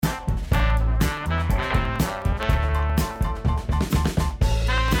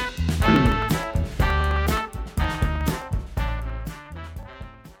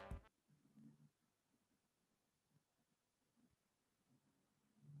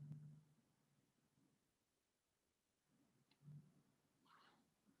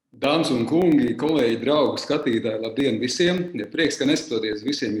Dāmas un kungi, kolēģi, draugi, skatītāji, labdien visiem! Prieks, ka neskatoties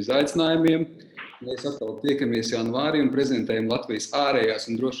visiem izaicinājumiem, mēs atkal tiekamies janvārī un prezentējam Latvijas ārējās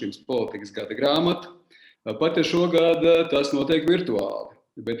un drošības politikas gada grāmatu. Pat ja šogad tas notiek virtuāli,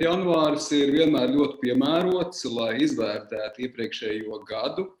 bet janvāris ir vienmēr ļoti piemērots, lai izvērtētu iepriekšējo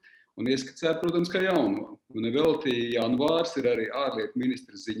gadu un ieskicētu, protams, kā jauno. Un nevelti janvārs ir arī ārlietu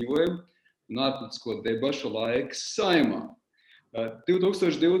ministra ziņojuma un ārpolitisko debašu laiks Saeimā.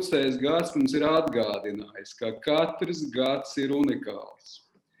 2020. gads mums ir atgādinājis, ka katrs gads ir unikāls.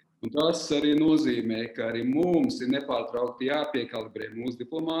 Un tas arī nozīmē, ka arī mums ir nepārtraukti jāpiekalibrē mūsu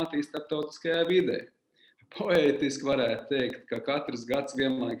diplomātija starptautiskajā vidē. Poētiski varētu teikt, ka katrs gads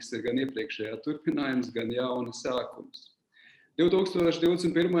vienlaikus ir gan iepriekšējā turpinājums, gan jauna sākums.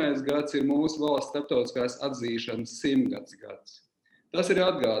 2021. gads ir mūsu valsts starptautiskās atzīšanas 100. gads. Tas arī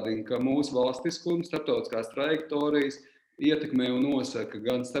atgādina, ka mūsu valstiskums, starptautiskās trajektorijas ietekmē un nosaka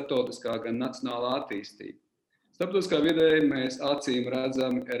gan starptautiskā, gan nacionālā attīstība. Starptautiskā vidē mēs acīm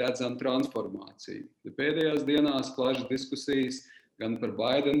redzam transformāciju. Pēdējās dienās plašas diskusijas gan par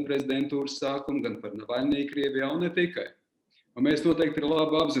Baidena prezidentūras sākumu, gan par Navaļnī Krievijā un ne tikai. Un mēs noteikti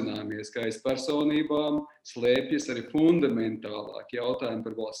labi apzināmies, ka aiz personībām slēpjas arī fundamentālāki jautājumi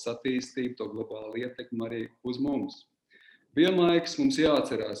par valsts attīstību, to globālu ietekmi arī uz mums. Vienlaikus mums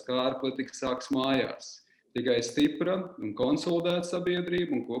jāatcerās, ka ārpolitika sāks mājās. Tikai stipra un konsolidēta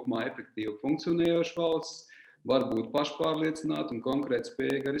sabiedrība un kopumā efektīvi funkcionējoša valsts var būt pašpārliecināta un konkrēti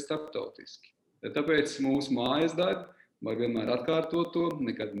spējīga arī starptautiski. Tāpēc mūsu mājas darbi, var vienmēr atkārtot to,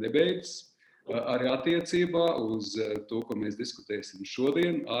 nekad nebeidzas, arī attiecībā uz to, ko mēs diskutēsim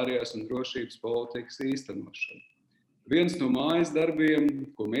šodien, ārējās un drošības politikas īstenošanu. Viens no mājas darbiem,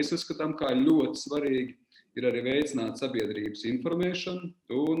 ko mēs uzskatām kā ļoti svarīgi, ir arī veicināt sabiedrības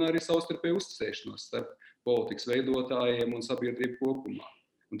informēšanu un arī savstarpēju uzticēšanos starp politikas veidotājiem un sabiedrību kopumā.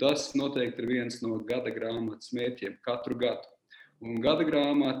 Un tas noteikti ir viens no gada grāmatas mērķiem katru gadu. Un gada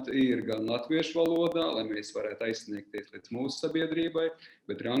grāmata ir gan latviešu valodā, lai mēs varētu aizsniegties līdz mūsu sabiedrībai,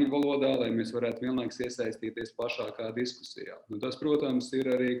 bet angļu valodā, lai mēs varētu vienlaikus iesaistīties plašākā diskusijā. Un tas, protams, ir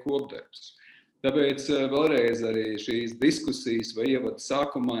arī kopdarbs. Tāpēc vēlreiz arī šīs diskusijas vai ievada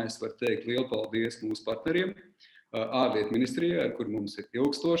sākumā es varu teikt lielu paldies mūsu partneriem, ārlietu ministrijai, ar kur mums ir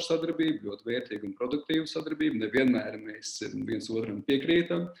ilgstoša sadarbība, ļoti vērtīga un produktīva sadarbība. Nevienmēr mēs viens otram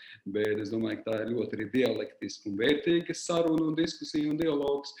piekrītam, bet es domāju, ka tā ir ļoti arī dialektiska un vērtīga saruna un diskusija un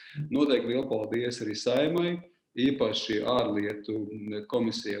dialogs. Noteikti lielu paldies arī Saeimai, īpaši ārlietu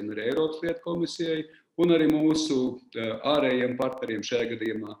komisijai un arī Eiropas lietu komisijai, un arī mūsu ārējiem partneriem šajā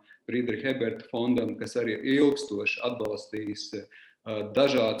gadījumā Friedricha Eberta fondam, kas arī ilgstoši atbalstījis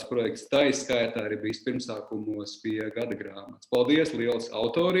dažādas projekts, tā izskaitā arī bijis pirmsākumos pie gada grāmatas. Paldies liels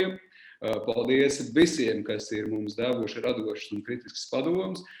autoriem, paldies visiem, kas ir mums devuši radošas un kritiskas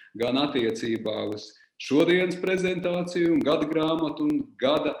padomus, gan attiecībā uz šodienas prezentāciju un gada grāmatu un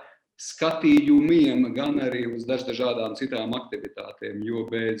gada skatījumiem, gan arī uz dažādām citām aktivitātēm, jo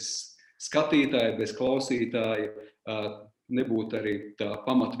bez skatītāja, bez klausītāja nebūtu arī tā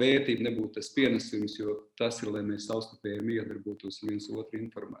pamatvērtība, nebūtu tas pienesums, jo tas ir, lai mēs savstarpēji iedarbotos viens otru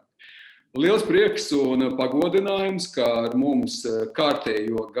informēt. Liels prieks un pagodinājums, ka ar mums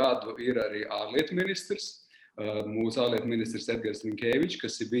kārtējo gadu ir arī ārlietu ministrs. Mūsu ārlietu ministrs Edgars Rinkēvičs,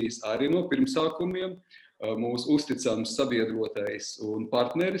 kas ir bijis arī no pirmsākumiem, mūsu uzticams sabiedrotais un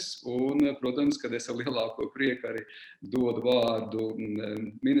partneris. Un, protams, kad es ar lielāko prieku arī dodu vārdu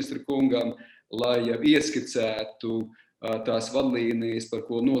ministra kungam, lai ieskicētu tās vadlīnijas, par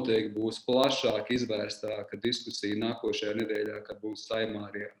ko noteikti būs plašāk izvērstāka diskusija nākošajā nedēļā, kad būs Saeimā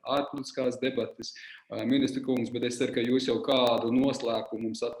arī ārpolitiskās debates. Ministra kungs, bet es ceru, ka jūs jau kādu noslēpumu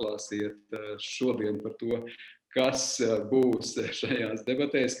mums atklāsiet šodien par to, kas būs šajās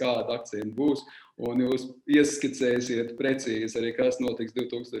debatēs, kāda akcenta būs, un jūs ieskicēsiet precīzi arī, kas notiks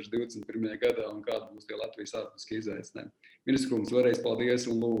 2021. gadā un kāda būs tie Latvijas ārpolitiskie izaicinājumi. Ministra kungs, vēlreiz paldies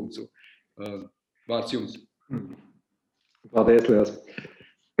un lūdzu. Vārds jums. Paldies, liels.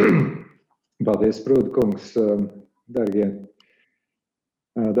 Paldies, Prūda kungs, dargie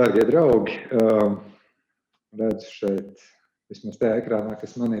draugi. Redzu šeit, vismaz tajā ekrānā,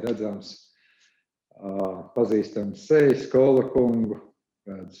 kas man ir redzams, pazīstams sejas, Kola kungu,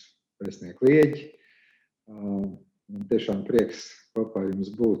 redzu pēcnieku Lieģi. Tiešām prieks kopā jums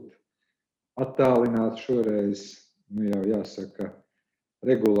būt attālināt šoreiz, jau jāsaka,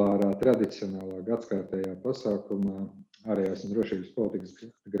 regulārā, tradicionālā gadskārtējā pasākumā ārējās un drošības politikas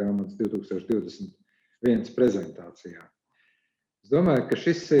grāmatas 2021 prezentācijā. Es domāju, ka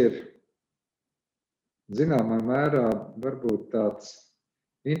šis ir zināmā mērā varbūt tāds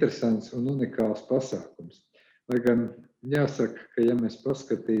interesants un unikāls pasākums. Lai gan jāsaka, ka ja mēs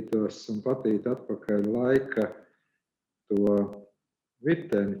paskatītos un patītu atpakaļ laika to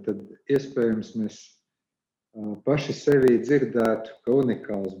viteni, tad iespējams mēs paši sevī dzirdētu, ka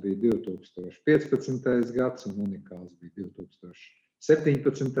unikāls bija 2015. gads un unikāls bija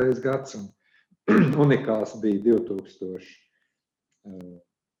 2017. gads un unikāls bija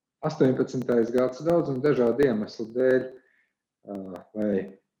 2018. gads daudz un dažādu iemeslu dēļ, vai,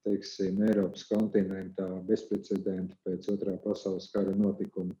 teiksim, Eiropas kontinentā bezprecedenta pēc Otrā pasaules kara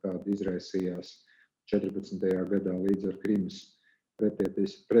notikuma, kāda izraisījās 14. gadā līdz ar Krimas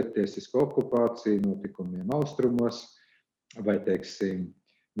prettiesisku okupāciju, notikumiem austrumos, vai, teiksim,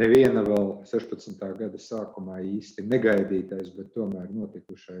 neviena vēl 16. gada sākumā īsti negaidītais, bet tomēr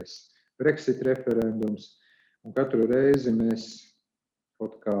notikušais Brexit referendums. Un katru reizi mēs,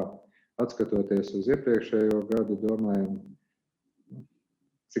 kaut kā atskatoties uz iepriekšējo gadu, domājam,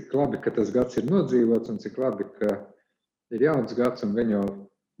 cik labi, ka tas gads ir nodzīvots un cik labi, ka ir jauns gads un viņa jau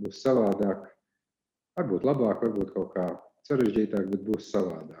būs savādāk. Varbūt labāk, varbūt kaut kā sarežģītāk, bet būs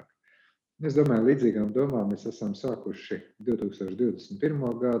savādāk. Es domāju, līdzīgām domām mēs esam sākuši 2021.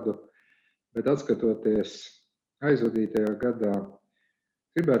 gadu, bet atskatoties aizvadītajā gadā,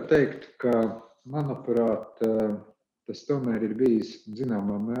 gribētu teikt, ka, manuprāt, tas tomēr ir bijis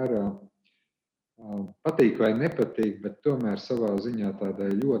zināmā mērā patīk vai nepatīk, bet tomēr savā ziņā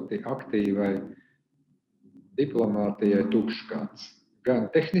tādai ļoti aktīvai diplomātijai tukšs gads. Gan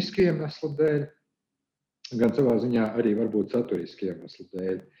tehniski iemeslu dēļ, gan savā ziņā arī varbūt saturiski iemeslu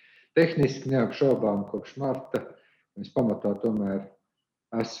dēļ. Tehniski neapšaubām kopš marta mēs pamatā tomēr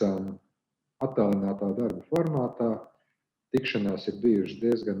esam attālinātā darba formātā, tikšanās ir bijušas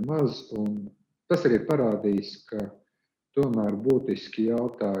diezgan maz, un tas arī parādījis, ka tomēr būtiski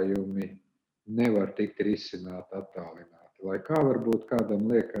jautājumi nevar tikt risināti attālināti. Lai kā varbūt kādam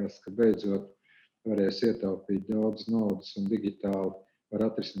liekas, ka beidzot varēs ietaupīt daudz naudas un digitāli var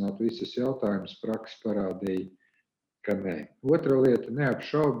atrisināt visus jautājumus, praksa parādīja, ka nē. Otra lieta,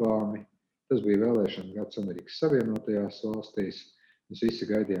 neapšaubāmi, tas bija vēlēšana gads Amerikas Savienotajās valstīs. Mēs visi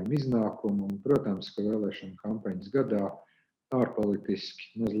gaidījām iznākumu, un, protams, ka vēlēšana kampaņas gadā ārpolitiski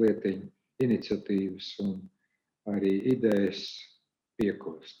mazliet iniciatīvas un arī idejas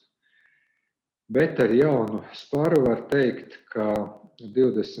piekūst. Bet ar jaunu spāru var teikt, ka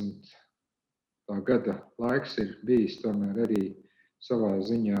 20. gada laiks ir bijis tomēr arī savā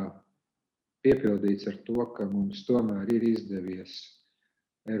ziņā piepildīts ar to, ka mums tomēr ir izdevies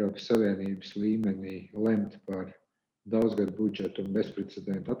Eiropas Savienības līmenī lemt par daudzgadu budžetu un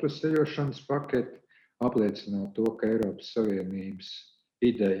bezprecedentu atveseļošanas paketi, apliecināt to, ka Eiropas Savienības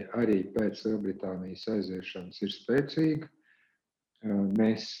ideja arī pēc Lielbritānijas aiziešanas ir spēcīga.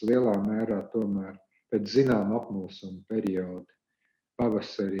 Mēs lielā mērā tomēr pēc zinām apmulsuma perioda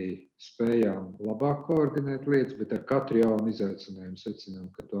pavasarī spējām labāk koordinēt lietas, bet ar katru jaunu izaicinājumu secinām,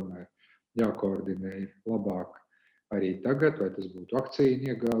 ka tomēr jākoordinē labāk arī tagad, vai tas būtu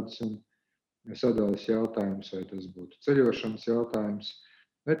vakcīnu iegādes un sadalas jautājums, vai tas būtu ceļošanas jautājums,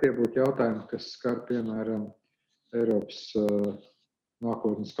 vai tie būtu jautājumi, kas skar, piemēram, Eiropas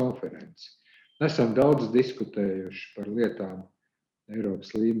nākotnes konferenci. Esam daudz diskutējuši par lietām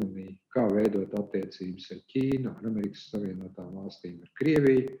Eiropas līmenī, kā veidot attiecības ar Ķīnu, ar Amerikas Savienotām valstīm, ar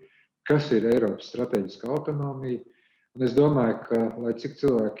Krieviju, kas ir Eiropas strateģiskā autonomija. Un es domāju, ka, lai cik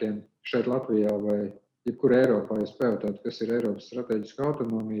cilvēkiem šeit Latvijā vai jebkur Eiropā jūs pajautātu, kas ir Eiropas strateģiskā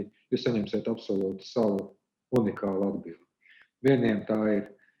autonomija, jūs saņemsiet absolūti savu unikālu atbildi. Vieniem tā ir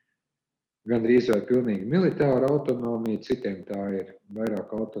gandrīz vai pilnīgi militāra autonomija, citiem tā ir vairāk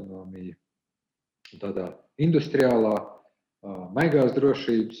autonomija tādā industriālā, maigās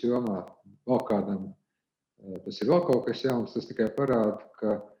drošības jomā, vēl kādam tas ir vēl kaut kas jauns, tas tikai parāda,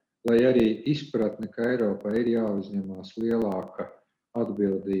 ka, lai arī izpratne, ka Eiropā ir jāuzņemās lielāka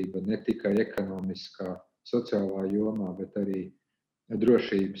atbildība ne tikai ekonomiskā, sociālā jomā, bet arī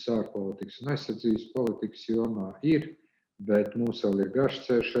drošības, ārpolitikas un aizsardzības politikas jomā ir, bet mums vēl ir garš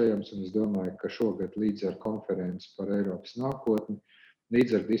ceļš ejams, un es domāju, ka šogad līdz ar konferenci par Eiropas nākotni,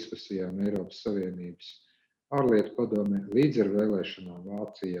 līdz ar diskusijām Eiropas Savienības ārlietu padomē, līdz ar vēlēšanām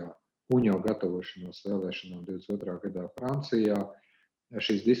Vācijā un jau gatavošanos vēlēšanām 22. gadā Francijā,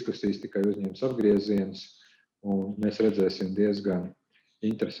 šīs diskusijas tikai uzņems apgrieziens, un mēs redzēsim diezgan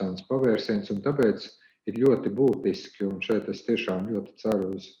interesants pavērsiens, un tāpēc ir ļoti būtiski, un šeit es tiešām ļoti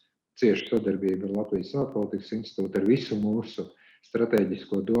ceru uz ciešu sadarbību ar Latvijas ārpolitikas institūtu, ar visu mūsu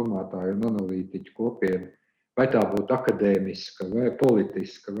strateģisko domātāju un analītiķu kopienu, vai tā būtu akadēmiska, vai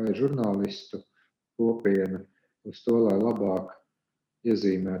politiska, vai žurnālistu kopiena, uz to, lai labāk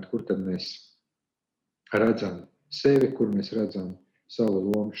iezīmētu, kur tad mēs redzam sevi, kur mēs redzam savu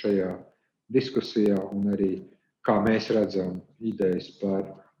lomu šajā diskusijā un arī kā mēs redzam idejas par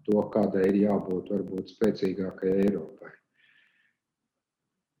to, kādai ir jābūt varbūt spēcīgākai Eiropai.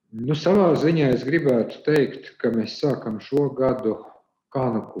 Savā ziņā es gribētu teikt, ka mēs sākam šo gadu kā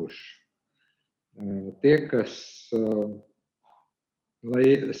nu kurš. Tie, kas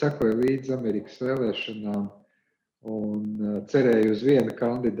sekoja līdz Amerikas vēlēšanām un cerēja uz viena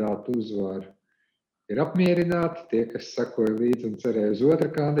kandidātu uzvaru, ir apmierināti. Tie, kas sekoja līdzi un cerēja uz otra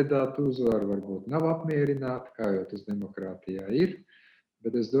kandidātu uzvaru, varbūt nav apmierināti, kā jau tas demokrātijā ir.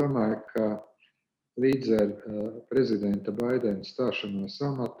 Bet es domāju, ka līdz ar prezidenta Baidena stāšanos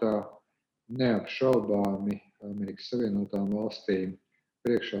amatā neapšaubāmi Amerikas Savienotām valstīm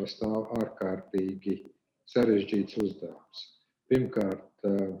priekšā stāv ārkārtīgi sarežģīts uzdevums. Pirmkārt,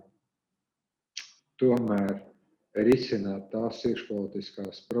 tomēr risināt tās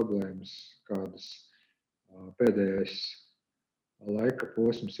iekšpolitiskās problēmas, kādas pēdējais laika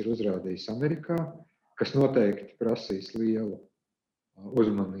posms ir uzrādījis Amerikā, kas noteikti prasīs lielu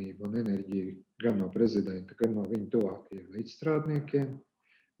uzmanību un enerģiju gan no prezidenta, gan no viņa tuvākajiem līdzstrādniekiem,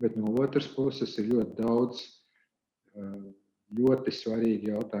 bet no otras puses ir ļoti daudz ļoti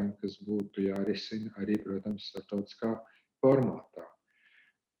svarīgi jautājumi, kas būtu jārisina arī, protams, starptautiskā formātā.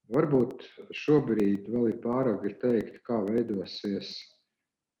 Varbūt šobrīd vēl ir pāragri teikt, kā veidosies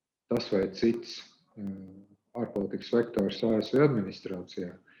tas vai cits ārpolitikas vektors ASV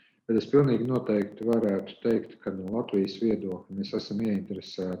administrācijā, bet es pilnīgi noteikti varētu teikt, ka no Latvijas viedokļa mēs esam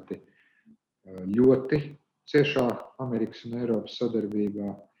ieinteresēti ļoti ciešā Amerikas un Eiropas sadarbībā.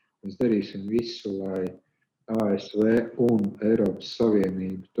 Mēs darīsim visu, lai ASV un Eiropas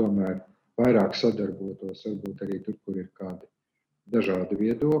Savienība tomēr vairāk sadarbotos, varbūt arī tur, kur ir kādi dažādi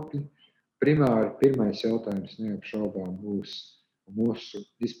viedokļi. Primāri pirmais jautājums neapšaubām būs, mūsu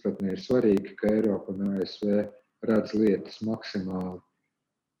izpratnē ir svarīgi, ka Eiropa un ASV redz lietas maksimāli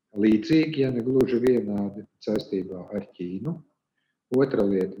līdzīgi, ja ne gluži vienādi saistībā ar Ķīnu. Otra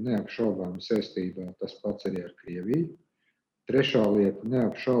lieta neapšaubām saistībā tas pats arī ar Krieviju. Trešā lieta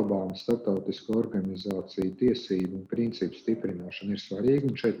neapšaubām starptautisko organizāciju tiesību un principu stiprināšana ir svarīga,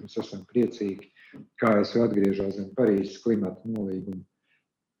 un šeit mēs esam priecīgi, kā ASV atgriežās gan Parīzes klimata nolīguma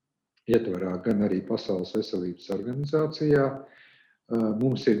ietvarā, gan arī Pasaules veselības organizācijā.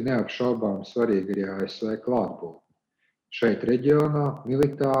 Mums ir neapšaubām svarīga arī ASV klātbūtne. Šeit reģionā,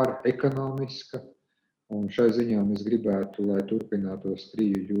 militāra, ekonomiska, un šai ziņā mēs gribētu, lai turpinātos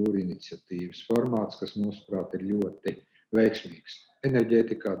 3 jūru iniciatīvas formāts, kas mūsuprāt ir ļoti veiksmīgs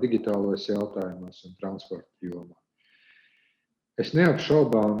enerģētikā, digitālos jautājumos un transporta jomā. Es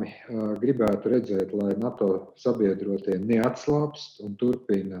neapšaubāmi gribētu redzēt, lai NATO sabiedrotie neatslāpst un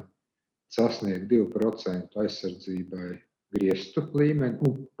turpina sasniegt 2% aizsardzībai griestu līmeni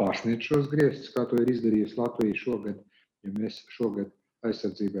un pārsniegt šos griestus, kā to ir izdarījusi Latvija šogad, ja mēs šogad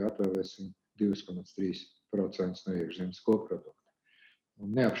aizsardzībai atvēlēsim 2,3% no iekšzemes koprodukta.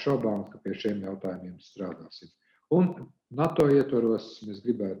 Un neapšaubām, ka pie šiem jautājumiem strādāsim. Un NATO ietvaros mēs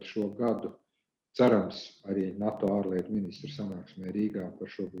gribētu šo gadu, cerams, arī NATO ārlietu ministru sanāksmē Rīgā par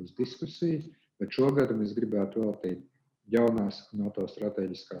šo būs diskusija, bet šogad mēs gribētu veltīt jaunās NATO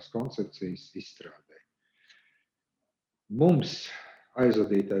strateģiskās koncepcijas izstrādē. Mums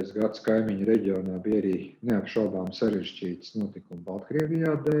aizvadītais gads kaimiņu reģionā bija arī neapšaubām sarežģīts notikumi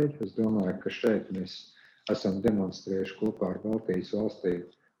Baltkrievijā dēļ. Es domāju, ka šeit mēs esam demonstrējuši kopā ar Baltijas valstīm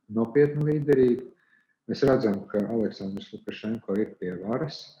nopietnu līderību. Mēs redzam, ka Aleksandrs Lukašenko ir pie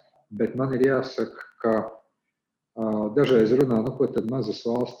varas, bet man ir jāsaka, ka dažreiz runā, ko tad mazas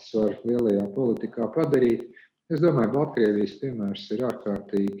valstis var lielajā politikā padarīt. Es domāju, Baltkrievijas piemērs ir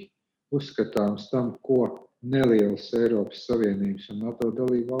ārkārtīgi uzskatāms tam, ko nelielas Eiropas Savienības un NATO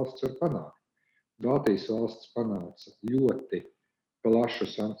dalību valsts var panākt. Baltijas valsts panāca ļoti plašu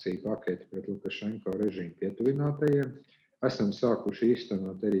sankciju paketi pret Lukašenko režīmu pietuvinātajiem. Esam sākuši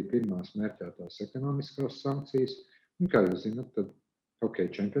īstenot arī pirmās mērķētās ekonomiskās sankcijas. Un, kā jūs zināt, tad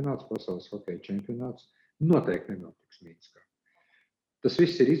hokeja čempionāts, pasaules hokeja čempionāts noteikti nenotiks Mīnskā. Tas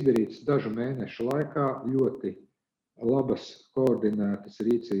viss ir izdarīts dažu mēnešu laikā ļoti labas koordinētas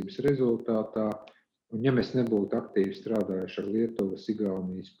rīcības rezultātā. Un, ja mēs nebūtu aktīvi strādājuši ar Lietuvas,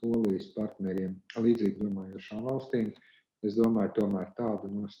 Igaunijas, Polijas partneriem, līdzīgi domājošām valstīm, es domāju, tomēr tāda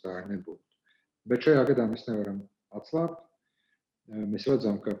nostāja nebūtu. Bet šajā gadā mēs nevaram atslābt. Mēs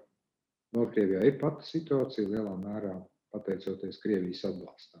redzam, ka Baltkrievijā ir pati situācija lielā mērā pateicoties Krievijas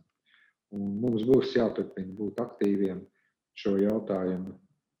atbalstam. Un mums būs jāturpina būt aktīviem šo jautājumu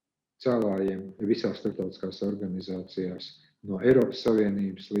cēlājiem visās starptautiskās organizācijās, no Eiropas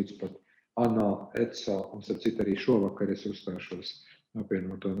Savienības līdz pat ANO, ECO, un starp citu arī šovakar es uzstāšos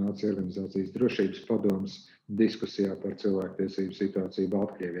apvienoto nāciju organizācijas drošības padomes diskusijā par cilvēktiesību situāciju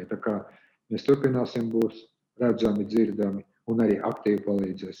Baltkrievijā. Tā kā mēs turpināsim būt redzami, dzirdami un arī aktīvi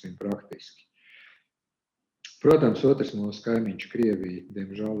palīdzēsim praktiski. Protams, otrs mūsu kaimiņš Krievija,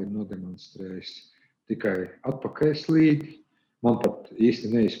 diemžēl, ir nodemonstrējis tikai atpakaļslīdi. Man pat īsti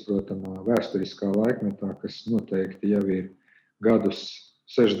neizprotamā vēsturiskā laikmetā, kas noteikti jau ir gadus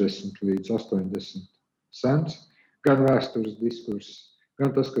 60 līdz 80 sens, gan vēstures diskurss,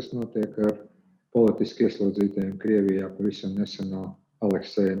 gan tas, kas notiek ar politiski ieslodzītajiem Krievijā pavisam nesenā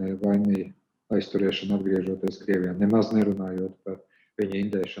Alekseja Navalnija aizturēšanu atgriežoties Krievijā, nemaz nerunājot par viņa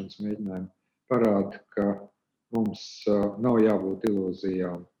indēšanas mēģinājumu, parāda, ka mums nav jābūt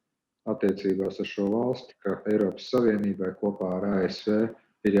ilūzijām attiecībās ar šo valsti, ka Eiropas Savienībai kopā ar ASV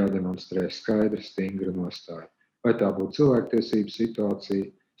ir jādemonstrē skaidra, stingra nostāja. Vai tā būtu cilvēktiesību situācija,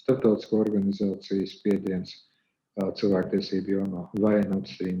 starptautisko organizāciju spiediens cilvēktiesību jomā vai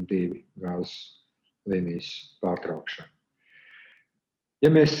Nord Stream 2 gāzes līnijas pārtraukšanu. Ja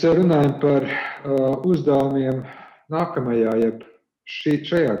mēs runājam par uzdevumiem nākamajā, jeb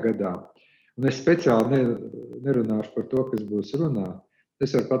šajā gadā, un es speciāli nerunāšu par to, kas būs runā,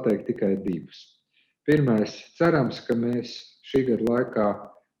 es varu pateikt tikai divus. Pirmais, cerams, ka mēs šī gada laikā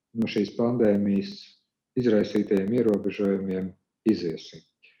no šīs pandēmijas izraisītajiem ierobežojumiem iziesim,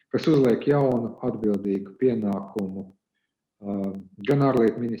 kas uzliek jaunu atbildīgu pienākumu gan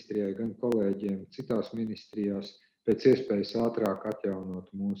ārlietu ministrijai, gan kolēģiem citās ministrijās pēc iespējas ātrāk atjaunot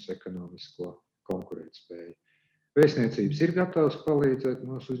mūsu ekonomisko konkurētspēju. Vēstniecības ir gatavas palīdzēt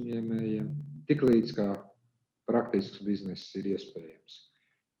mūsu uzņēmējiem, tiklīdz kā praktisks bizness ir iespējams.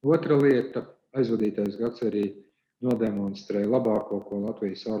 Otra lieta, aizvadītais gads arī nodemonstrēja labāko, ko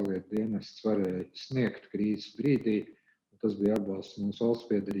Latvijas ārlietu dienests varēja sniegt krīzes brīdī, un tas bija atbalsts mūsu valsts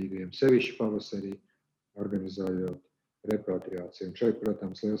piederīgajiem, sevišķi pavasarī, organizējot repatriāciju. Un šeit,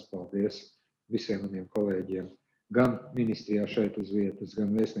 protams, liels paldies visiem maniem kolēģiem, gan ministrijā šeit uz vietas,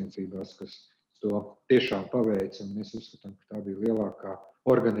 gan vēstniecībās, kas to tiešām paveica, un mēs uzskatām, ka tā bija lielākā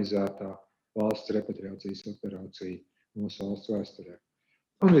organizētā valsts repatriācijas operācija mūsu valsts vēsturē.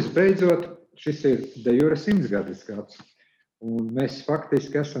 Un visbeidzot, šis ir de jure 100-gadis gads, un mēs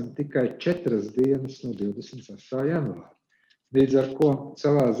faktiski esam tikai 4 dienas no 28. janvāra. Līdz ar ko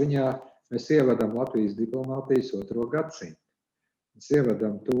savā ziņā mēs ievadam Latvijas diplomātijas 2. gadsimtu. Mēs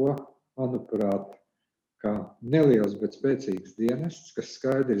ievadam to, manuprāt, kā neliels, bet spēcīgs dienests, kas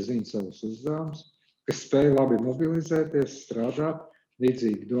skaidri zina savus uzdevumus, kas spēj labi mobilizēties, strādāt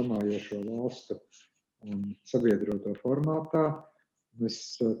līdzīgi domājošo valstu un sabiedroto formātā.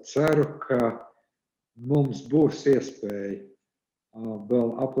 Es ceru, ka mums būs iespēja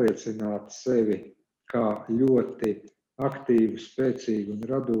vēl apliecināt sevi kā ļoti aktīvu, spēcīgu un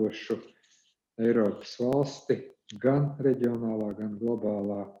radošu Eiropas valsti gan reģionālā, gan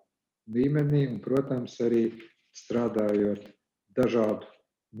globālā līmenī un, protams, arī strādājot dažādu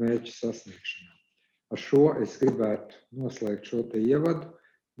mērķu sasniegšanā. Ar šo es gribētu noslēgt šo te ievadu.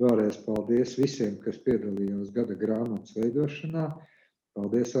 Vēlreiz paldies visiem, kas piedalījās gada grāmatas veidošanā.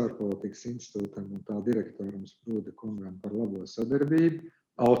 Paldies Ārpolitikas institūtam un tā direktoram Sprūda kungam par labo sadarbību.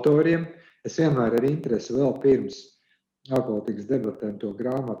 Autoriem es vienmēr ar interesi vēl pirms ārpolitikas debatēm to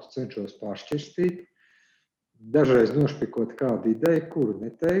grāmatu cenšos pāršķirstīt. Dažreiz nošpikot kādu ideju, kuru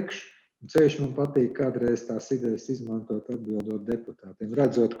neteikšu. Ceļš man patīk kādreiz tās idejas izmantot atbildot deputātiem.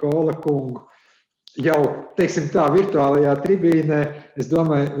 Redzot Kola kungu jau, teiksim tā, virtuālajā tribīnē, es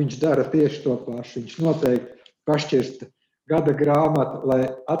domāju, viņš dara tieši to pašu. Viņš noteikti pašķirsta gada grāmatu, lai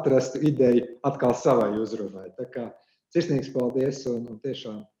atrastu ideju atkal savai uzrunai. Tā kā sirsnīgs paldies un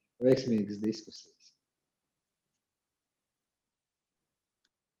tiešām veiksmīgas diskusijas.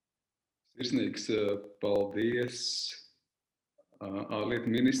 Sirsnīgs paldies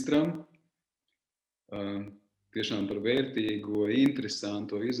ārlietu ministram. Tiešām par vērtīgo,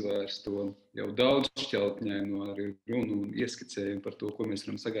 interesanto, izvērsto, jau daudz šķautņaino arī runu un ieskicējumu par to, ko mēs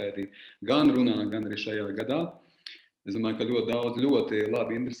varam sagaidīt gan runā, gan arī šajā gadā. Es domāju, ka ļoti daudz ļoti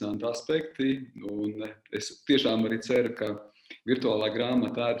labi, interesanti aspekti, un es tiešām arī ceru, ka virtuālā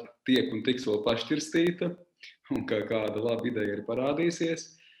grāmata tiek un tiks vēl pašķirstīta, un ka kāda laba ideja arī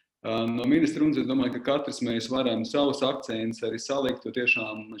parādīsies. No ministra runas es domāju, ka katrs mēs varam savus akcentus arī salikt, jo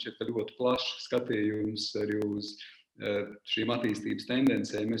tiešām man šķiet, ka ļoti plašs skatījums arī uz šīm attīstības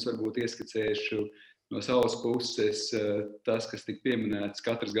tendencēm. Es varbūt ieskicēšu no savas puses tas, kas tika pieminēts,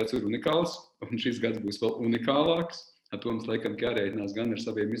 katrs gads ir unikāls, un šis gads būs vēl unikālāks. Ar to mums laikam jārēķinās gan ar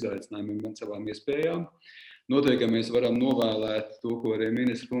saviem izaicinājumiem, gan savām iespējām. Noteikti mēs varam novēlēt to, ko arī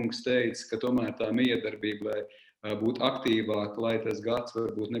ministra kungs teica, ka tomēr tā miedarbība, lai būt aktīvāk, lai tas gads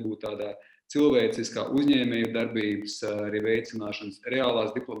varbūt nebūtu tādā cilvēciskā uzņēmēju darbības, arī veicināšanas,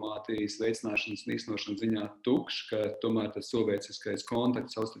 reālās diplomātijas veicināšanas un īstenošanas ziņā tukšs, ka tomēr tas cilvēciskais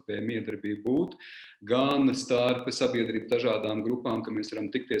kontakts, savstarpēja miedarbība būtu, gan starp sabiedrību dažādām grupām, ka mēs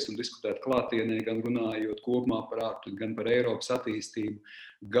varam tikties un diskutēt klātienē, gan runājot kopumā par ārpolitiku, gan par Eiropas attīstību,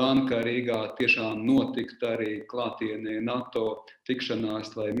 gan ka Rīgā tiešām notikt arī klātienē NATO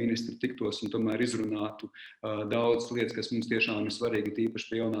tikšanās, lai ministri tiktos un tomēr izrunātu daudz lietas, kas mums tiešām ir svarīgi, tīpaši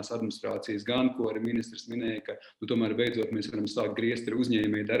pie jaunās administrācijas, gan, ko arī ministrs minēja, ka tomēr beidzot mēs varam sākt griezt ar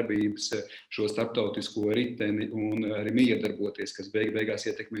uzņēmēju darbības šo starptautisko riteni un arī miedarboties, kas beigās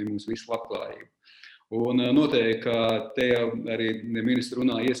ietekmē mūsu visu labklājību. Un noteikti, ka te jau arī ministra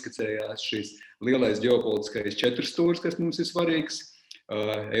runā ieskicējās šis lielais ģeopolitiskais četrstūris, kas mums ir svarīgs,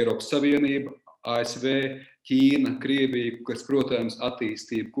 Eiropas Savienība, ASV, Ķīna, Krievija, kas, protams,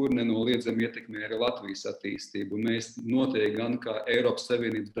 attīstība, kur nenoliedzami ietekmē arī Latvijas attīstību. Un mēs noteikti gan kā Eiropas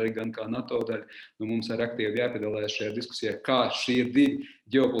Savienības daļa, gan kā NATO daļa, mums ir aktīvi jāpiedalās šajā diskusijā, kā šie divi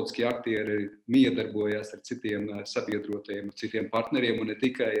ģeopolitiskie aktieri miedarbojās ar citiem sabiedrotajiem, citiem partneriem un ne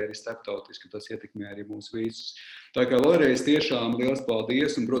tikai arī starptautiski, tas ietekmē arī mūs visus. Tā kā vēlreiz tiešām liels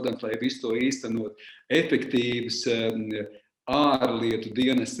paldies un, protams, lai visu to īstenot efektīvs ārlietu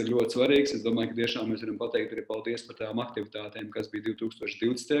dienests ir ļoti svarīgs. Es domāju, ka tiešām mēs varam pateikt arī paldies par tām aktivitātēm, kas bija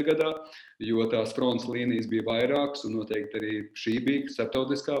 2020. gadā, jo tās frontes līnijas bija vairākas un noteikti arī šī bija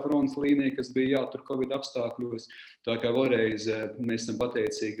starptautiskā frontes līnija, kas bija jātur Covid apstākļos. Tā kā vēlreiz mēs esam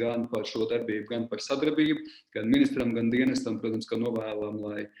pateicīgi gan par šo darbību, gan par sadarbību, gan ministram, gan dienestam, protams, ka novēlam,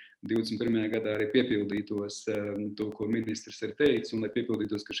 lai 21. gadā arī piepildītos to, ko ministrs ir teicis, un lai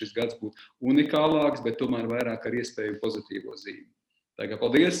piepildītos, ka šis gads būtu unikālāks, bet tomēr vairāk ar iespēju pozitīvo zīmi. Tā kā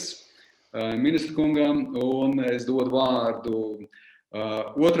paldies ministra kungam, un es dodu vārdu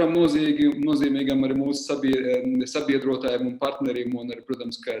otram nozīmīgam arī mūsu sabiedrotājiem un partneriem, un arī,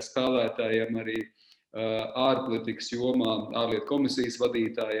 protams, kā spēlētājiem arī ārpolitikas jomā, ārlietu komisijas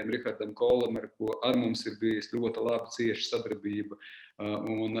vadītājiem Rihardam Kolam, ar ko ar mums ir bijis ļoti laba cieša sadarbība.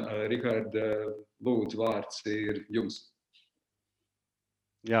 Un, Rihard, lūdzu, vārds ir jums.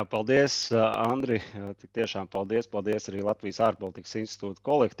 Jā, paldies, Andri. Tik tiešām paldies arī Latvijas ārpolitikas institūta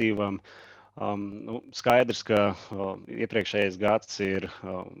kolektīvam. Skaidrs, ka iepriekšējais gads ir,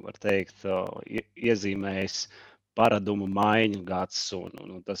 var teikt, iezīmējis paradumu maiņu gads,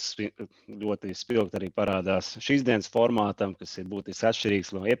 un tas ļoti spilgt arī parādās šīs dienas formātam, kas ir būtiski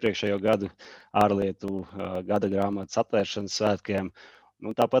atšķirīgs no iepriekšējo gadu ārlietu gada grāmatas atvēršanas svētkiem.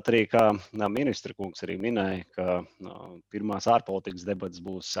 Tāpat arī, kā ministra kungs arī minēja, ka pirmās ārpolitikas debates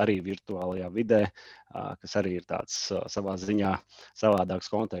būs arī virtuālajā vidē, kas arī ir tāds savā ziņā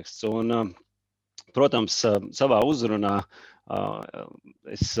savādāks konteksts. Un, protams, savā uzrunā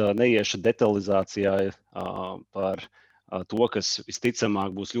es neiešu detalizācijā par to, kas visticamāk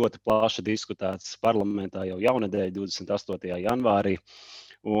būs ļoti plaši diskutēts parlamentā jau jaunedēļ, 28. janvārī.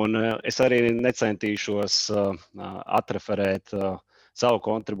 Un es arī necentīšos atreferēt savu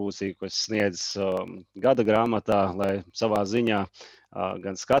kontribūciju, ko es sniedzu gada grāmatā, lai savā ziņā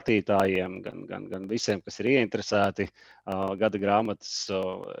gan skatītājiem, gan visiem, kas ir ieinteresēti gada grāmatas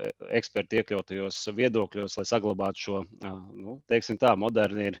eksperti iekļautajos viedokļos, lai saglabātu šo, teiksim tā,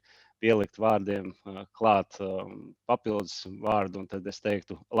 moderni ir pielikt vārdiem klāt papildus vārdu, un tad es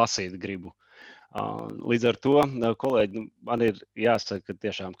teiktu, lasīt gribu. Līdz ar to, kolēģi, man ir jāsaka, ka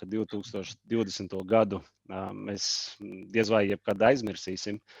tiešām, ka 2020. gadu mēs diez vai jebkad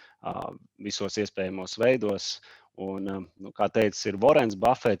aizmirsīsim visos iespējamos veidos. Un, kā teicis, ir Vorens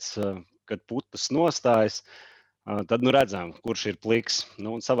Buffets, kad putas nostājas, tad redzam, kurš ir pliks.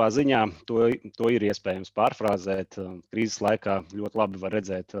 Un savā ziņā to ir iespējams pārfrāzēt. Krīzes laikā ļoti labi var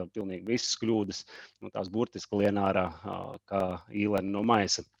redzēt pilnīgi visas kļūdas, tās burtiski lien ārā kā īleni no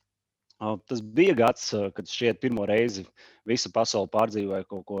maisa. Tas bija gads, kad šķiet pirmo reizi visa pasaule pārdzīvoja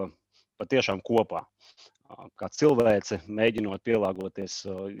kaut ko patiešām kopā. Kā cilvēce, mēģinot pielāgoties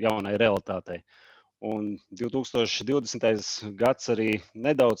jaunai realitātei. Un 2020. gads arī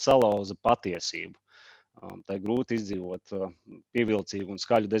nedaudz salauza patiesību. Tā ir grūti izdzīvot pievilcīgu un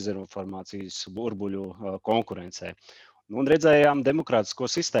skaļu dezinformācijas burbuļu konkurencē. Un redzējām demokrātisko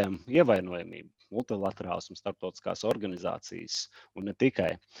sistēmu ievainojamību, multilaterālismu, starptautiskās organizācijas un ne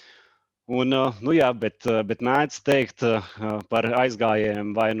tikai. Un, jā, bet mēdz teikt par aizgājējiem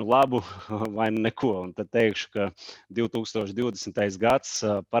vai nu labu, vai nu neko. Un tad teikšu, ka 2020. gads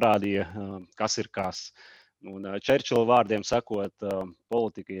parādīja, kas ir kas. Un Čerčila vārdiem sakot,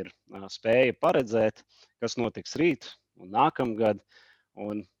 politika ir spēja paredzēt, kas notiks rīt un nākamgad,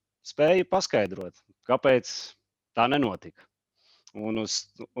 un spēja paskaidrot, kāpēc tā nenotika. Un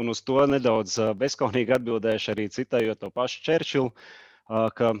uz to nedaudz bezskaunīgi atbildēšu arī citējot to pašu Čerčilu.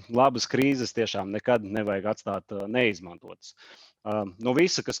 ka labas krīzes tiešām nekad nevajag atstāt neizmantotas. No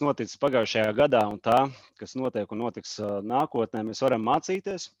visa, kas noticis pagājušajā gadā un tā, kas notiek un notiks nākotnē, mēs varam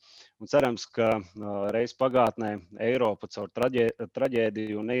mācīties. Un cerams, ka reiz pagātnē Eiropa caur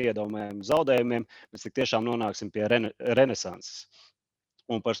traģēdiju un neiedomājumu zaudējumiem mēs tik tiešām nonāksim pie renesanses.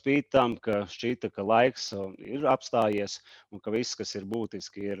 Un par spīti tam, ka šķita, ka laiks ir apstājies un ka viss, kas ir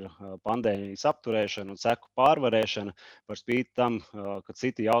būtiski, ir pandēmijas apturēšana un seku pārvarēšana, par spīti tam, ka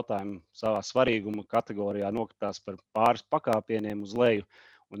citi jautājumi savā svarīguma kategorijā nokritās par pāris pakāpieniem uz leju,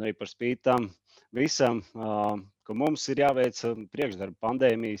 un arī par spīti tam visam, ka mums ir jāveic priekšdarbi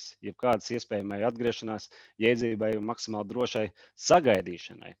pandēmijas, jebkādas iespējamai atgriešanās jēdzībai un maksimāli drošai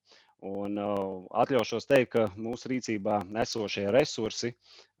sagaidīšanai. Un atļaušos teikt, ka mūsu rīcībā esošie resursi,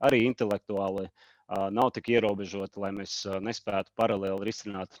 arī intelektuāli, nav tik ierobežoti, lai mēs nespētu paralēli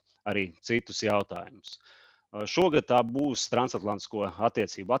risināt arī citus jautājumus. Šogad tā būs transatlantisko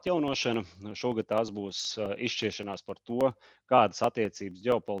attiecību atjaunošana, šogad tās būs izšķiršanās par to, kādas attiecības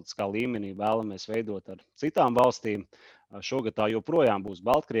ģeopolitiskā līmenī vēlamies veidot ar citām valstīm. Šogad tā joprojām būs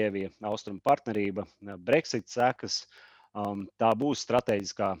Baltkrievija, Austrumu partnerība, Brexit sekas. Tā būs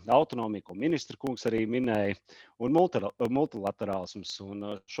strateģiskā autonomija, ko ministra kungs arī minēja, un multilaterālisms. Un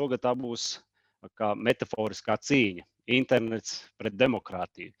šogad tā būs kā metaforiskā cīņa, internets pret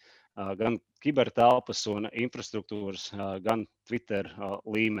demokrātiju, gan kibertelpas un infrastruktūras, gan Twitter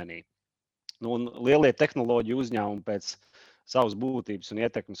līmenī. Un lielie tehnoloģiju uzņēmumi pēc savas būtības un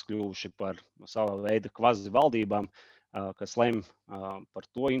ietekmes kļuvuši par sava veida kvazi valdībām, kas lem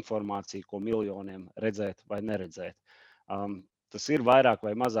par to informāciju, ko miljoniem redzēt vai neredzēt. Tas ir vairāk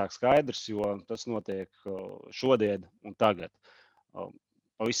vai mazāk skaidrs, jo tas notiek šodien un tagad.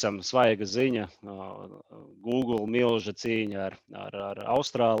 Pavisam svaiga ziņa, Google milža cīņa ar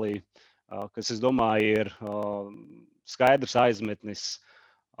Austrāliju, kas, es domāju, ir skaidrs aizmetnis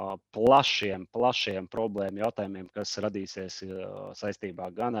plašiem problēmu jautājumiem, kas radīsies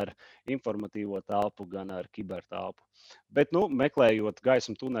saistībā gan ar informatīvo telpu, gan ar kibertelpu. Bet, meklējot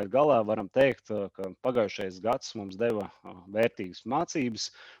gaismu tuneļa galā, varam teikt, ka pagājušais gads mums deva vērtīgas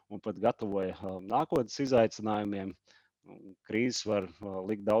mācības un pat gatavoja nākotnes izaicinājumiem. Krīzes var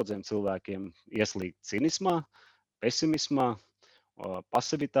likt daudziem cilvēkiem ieslīgt cinismā, pesimismā,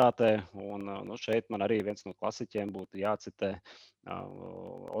 pasivitātē, un šeit man arī viens no klasiķiem būtu jācitē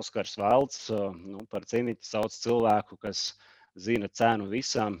Oskars Vailds, par cīniķi sauc cilvēku, kas zina cenu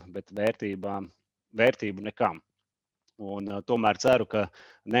visam, bet vērtību nekam. Un tomēr ceru, ka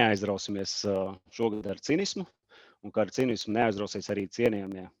neaizrausimies šogad ar cinismu, un ka ar cinismu neaizrausies arī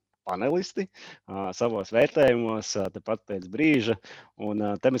cienījamie panelisti savos vērtējumos, tepat pēc brīža. Un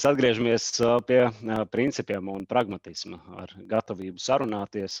te mēs atgriežamies pie principiem un pragmatisma, ar gatavību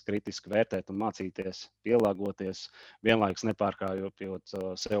sarunāties, kritiski vērtēt un mācīties, pielāgoties, vienlaikus nepārkāpjot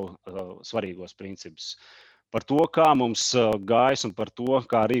sev svarīgos principus. Par to, kā mums gājas un par to,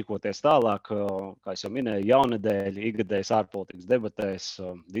 kā rīkoties tālāk, kā jau minēju, jaunedēļ, ikgadējas ārpolitikas debatēs,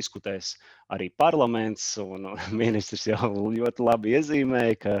 diskutēs arī parlaments, un ministrs jau ļoti labi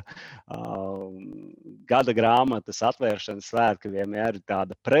iezīmēja, ka gada grāmatas atvēršanas svētki vienmēr ir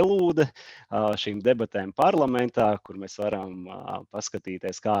tāda prelūde šīm debatēm parlamentā, kur mēs varam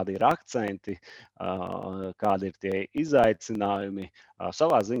paskatīties, kādi ir akcenti, kādi ir tie izaicinājumi.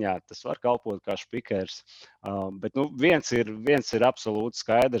 Savā ziņā tas var kalpot kā špikers, bet viens ir absolūti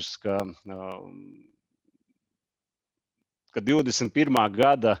skaidrs, ka 21.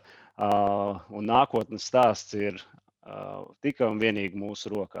 gada un nākotnes stāsts ir tikai un vienīgi mūsu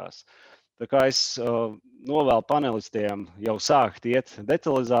rokās. Tā kā es novēlu panelistiem jau sākt iet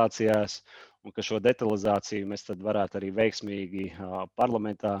detalizācijās, un ka šo detalizāciju mēs tad varētu arī veiksmīgi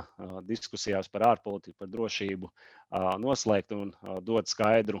parlamentā diskusijās par ārpolitiku, par drošību noslēgt un dot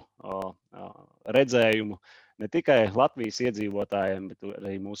skaidru redzējumu ne tikai Latvijas iedzīvotājiem, bet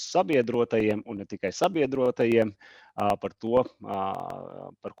arī mūsu sabiedrotajiem, un ne tikai sabiedrotajiem par to,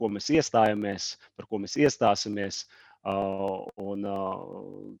 par ko mēs iestājamies, par ko mēs iestāsimies, un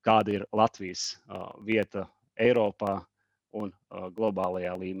kāda ir Latvijas vieta Eiropā un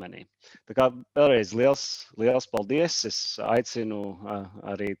globālajā līmenī. Tā kā vēlreiz liels paldies. Es aicinu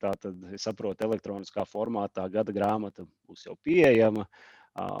arī tātad, es saprotu, elektroniskā formātā gada grāmata būs jau pieejama.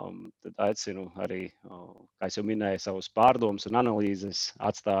 Tad aicinu arī, kā es jau minēju, savus pārdomus un analīzes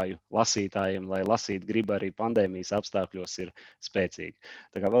atstāju lasītājiem, lai lasīt griba arī pandēmijas apstākļos ir spēcīgi.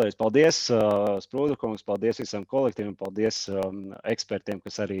 Tā kā vēlreiz paldies Sprūda kungs, paldies visam kolektīvam, paldies ekspertiem,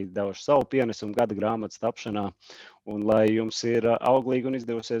 kas arī devuši savu pienesumu gada grāmatas tapšanā, un lai jums ir auglīga un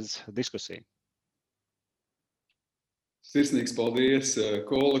izdevusies diskusija. Sirsnīgs paldies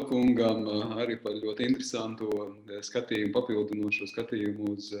Kola kungam arī par ļoti interesantu skatījumu, papildinošo skatījumu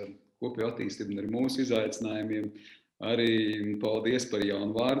uz kopējo attīstību un arī mūsu izaicinājumiem. Arī paldies par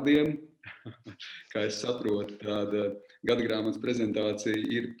jaunu vārdiem. Kā es saprotu, tāda gadagrāmatas prezentācija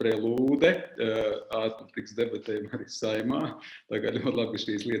ir prelūde ārpolitikas debatēm arī Saeimā. Tā kā ļoti labi, ka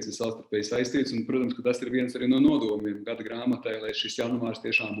šīs lietas ir savstarpēji saistītas. Un, protams, ka tas ir viens arī no nodomiem gadagrāmatai, lai šis janvārs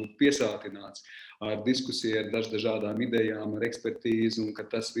tiešām būtu piesātināts ar diskusiju, ar dažādām idejām, ar ekspertīzi, un ka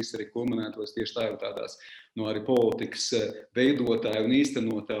tas viss arī kulminētos tieši tādās no arī politikas veidotāju un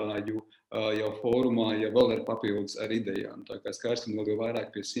īstenotāju jau fórumā, ja vēl ar papildus ar idejām. Tā kā skaidrs, ka vēl vairāk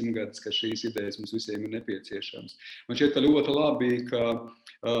pie 100 gadus, ka šīs idejas mums visiem ir nepieciešams. Man šķiet, ka ļoti labi, ka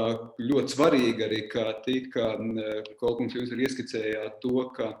ļoti svarīgi arī, ka tika, Kolkungs, jūs arī ieskicējāt to,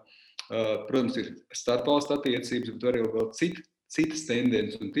 ka, protams, ir starpvalstu attiecības, bet arī vēl citas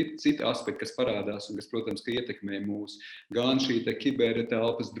tendences un citi aspekti, kas parādās un kas, protams, ka ietekmē mūs. Gan šī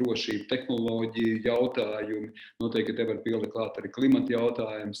kibertelpas drošība, tehnoloģija jautājumi, noteikti te var pielikt klāt arī klimata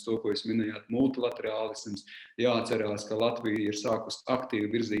jautājums, to, ko jūs minējāt, multilaterālisms. Jāatcerās, ka Latvija ir sākus aktīvi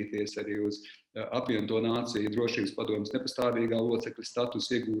virzīties arī uz apvienoto nāciju drošības padomes nepastāvīgā locekļa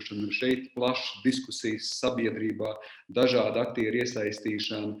statusa iegūšanu, un šeit plašas diskusijas sabiedrībā, dažādi aktieri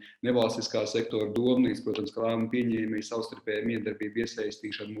iesaistīšana, nevalstiskā sektora domnīca, protams, ka lēmumu pieņēmēji savstarpēji miedarbību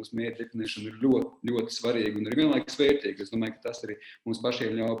iesaistīšana, mūsu mērķu definēšana ir ļoti, ļoti svarīga un arī vienlaikus vērtīga. Es domāju, ka tas arī mums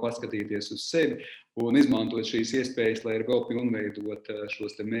pašiem ļauj paskatīties uz sevi un izmantot šīs iespējas, lai vēl pilnveidot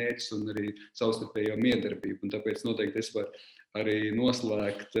šos te mērķus un arī savstarpējo miedarbību. Un tāpēc noteikti es varu arī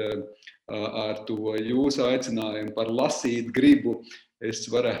noslēgt ar to jūsu aicinājumu par lasīt gribu. Es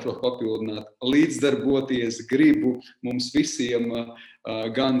varētu vēl papildināt, līdzdarboties gribu mums visiem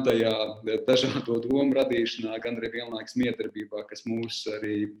gan tajā dažādo domu radīšanā, gan arī vienlaikus miedarbībā, kas mūs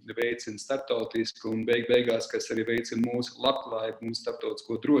arī veicina starptautiski un beigās, kas arī veicina mūsu labklājību, mūsu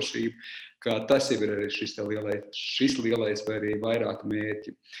starptautisko drošību, ka tas jau ir arī šis lielais vai arī vairāk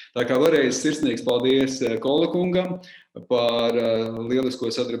mērķi. Tā kā vēlreiz sirsnīgs paldies Kola kungam par lielisko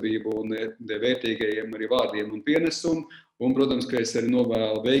sadarbību un vērtīgajiem arī vārdiem un pienesumu. Un, protams, ka es arī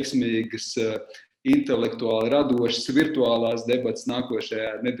novēlu veiksmīgas, intelektuāli radošas, virtuālās debatas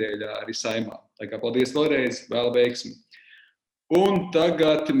nākošajā nedēļā arī Saeimā. Tā kā paldies vēlreiz, vēlu veiksmi. Un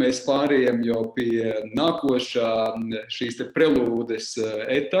tagad mēs pārējām jau pie nākošā šīs te prelūdes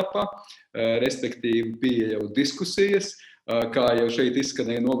etapa, respektīvi pie jau diskusijas. Kā jau šeit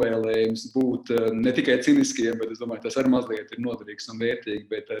izskanēja novēlējums būt ne tikai ciniskiem, bet es domāju, tas arī mazliet ir noderīgs un vērtīgi,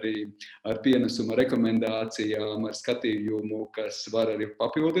 bet arī ar pienesumu, rekomendācijām, ar skatījumu, kas var arī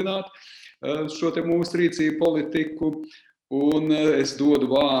papildināt šo te mūsu rīcību politiku. Un es dodu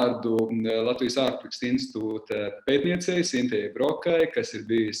vārdu Latvijas ārpolitikas institūta pētniecei Sintejai Brokai, kas ir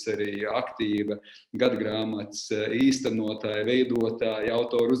bijusi arī aktīva gadagrāmatas īstenotāja, veidotāja,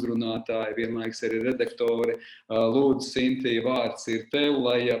 autoru uzrunātāja, vienlaikus arī redaktori. Lūdzu, Sinteja, vārds ir tev,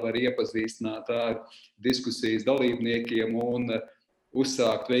 lai jau var iepazīstināt ar diskusijas dalībniekiem un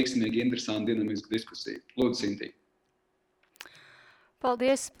uzsākt veiksmīgi, interesantu, dinamisku diskusiju. Lūdzu, Sinteja.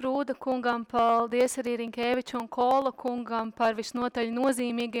 Paldies Sprūda kungam, paldies arī Rinkēviča un Kola kungam par visnotaļ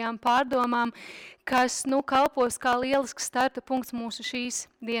nozīmīgajām pārdomām, kas kalpos kā lielisks starta punkts mūsu šīs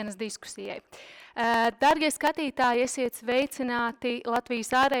dienas diskusijai. Dargie skatītāji, esiet sveicināti Latvijas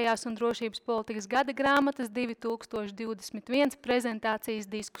ārējās un drošības politikas gadagrāmatas 2021 prezentācijas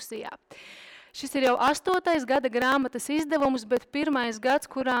diskusijā. Šis ir jau 8. gada grāmatas izdevums, bet 1. gads,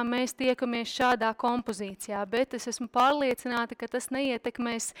 kurā mēs tiekamies šādā kompozīcijā. Bet es esmu pārliecināta, ka tas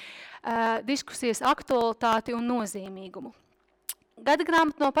neietekmēs diskusijas aktualitāti un nozīmīgumu.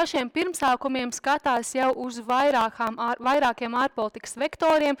 Gadagrāmata no pašiem pirmsākumiem skatās jau uz vairākiem ārpolitikas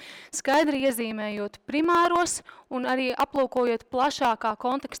vektoriem, skaidri iezīmējot primāros un arī aplūkojot plašākā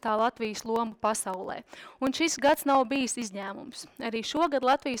kontekstā Latvijas lomu pasaulē. Un šis gads nav bijis izņēmums. Arī šogad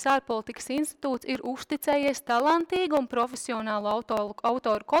Latvijas ārpolitikas institūts ir uzticējies talantīgu un profesionālu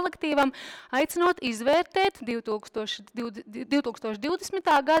autoru kolektīvam, aicinot izvērtēt 2020.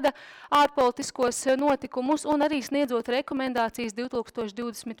 Gada ārpolitiskos notikumus un arī sniedzot rekomendācijas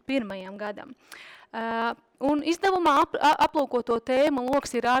 2021. gadam. Un izdevumā aplūkoto tēmu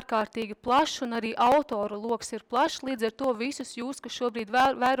loks ir ārkārtīgi plašs un arī autoru loks ir plašs, līdz ar to visus jūs, kas šobrīd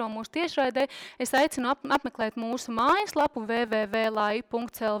vēro mūsu tiešraidē, es aicinu apmeklēt mūsu mājaslapu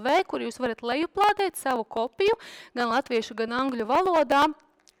www.lai.lv, kur jūs varat lejuplādēt savu kopiju gan latviešu, gan angļu valodā,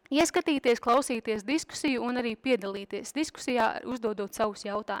 ieskatīties, klausīties diskusiju un arī piedalīties diskusijā, uzdodot savus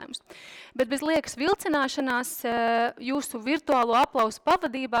jautājumus. Bet bez liekas vilcināšanās jūsu virtuālo aplausu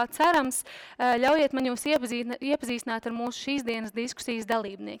pavadībā cerams ļaujiet man jūs iepazīstināt ar mūsu šīs dienas diskusijas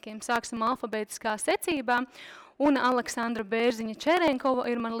dalībniekiem. Sāksim alfabētiskā secībā. un Aleksandra Bērziņa-Čerenkova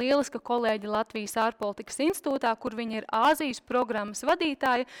ir man lieliska kolēģe Latvijas ārpolitikas institūtā, kur viņa ir Āzijas programmas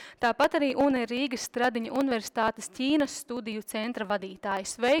vadītāja, tāpat arī Una ir Rīgas Stradiņa Universitātes Ķīnas studiju centra vadītāja.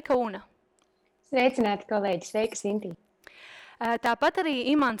 Sveika, Una! Sveicināti, kolēģi! Sveika, Sintī! Tāpat arī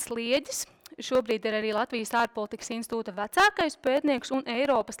Imants Lieģis. Šobrīd ir arī Latvijas ārpolitikas institūta vecākais pētnieks un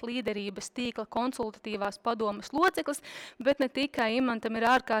Eiropas līderības tīkla konsultatīvās padomes loceklis, bet ne tikai Imantam ir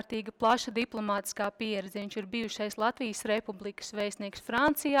ārkārtīga plaša diplomātiskā pieredze. Viņš ir bijušais Latvijas Republikas vēstnieks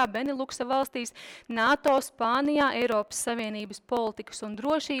Francijā, Beneluksa valstīs, NATO, Spānijā, Eiropas Savienības politikas un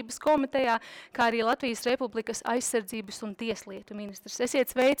drošības komitejā, kā arī Latvijas Republikas aizsardzības un tieslietu ministrs.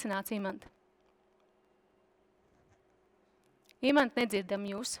 Esiet sveicināts, Imant! Imant, nedzirdam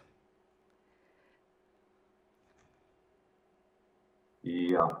jūs.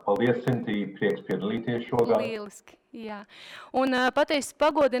 Jā, paldies, Sintī, prieks piedalīties šogad. Lieliski, jā. Un pateicis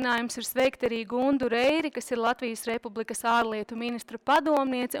pagodinājums ir sveikt arī Gundu Reiri, kas ir Latvijas Republikas ārlietu ministra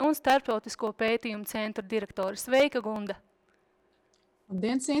padomniece un starptautisko pētījumu centra direktora. Sveika, Gunda!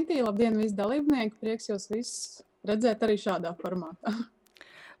 Labdien, Sintī, labdien visi dalībnieki, prieks jūs visus redzēt arī šādā formātā.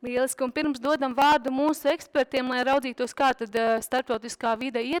 Lieliski, un pirms dodam vārdu mūsu ekspertiem, lai raudzītos, kā tad starptautiskā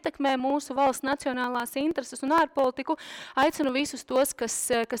vide ietekmē mūsu valsts nacionālās intereses un ārpolitiku, aicinu visus tos, kas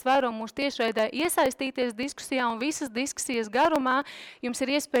vēro mūsu tiešraidē, iesaistīties diskusijā, un visas diskusijas garumā jums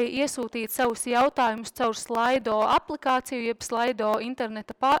ir iespēja iesūtīt savus jautājumus caur Slido aplikāciju, jeb Slido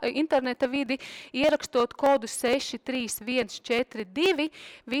interneta vidi, ierakstot kodu 63142.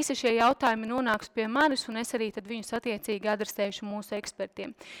 Visi šie jautājumi nonāks pie manis, un es arī tad viņus attiecīgi adresēšu mūsu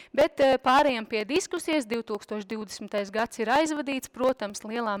ekspertiem. Bet pārējām pie diskusijas. 2020. gads ir aizvadīts, protams,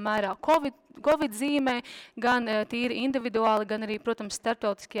 lielā mērā Covid zīmē, gan tīri individuāli, gan arī, protams,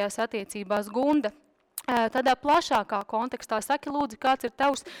 starptautiskajās attiecībās. Gunda, tādā plašākā kontekstā saki, lūdzu, kāds ir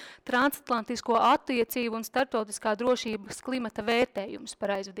tavs transatlantisko attiecību un starptautiskā drošības klimata vērtējums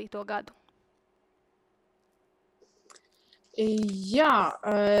par aizvadīto gadu? Jā,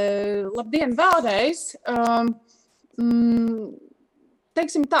 labdien vēlreiz!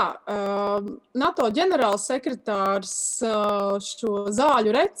 Teiksim tā, NATO ģenerālsekretārs šo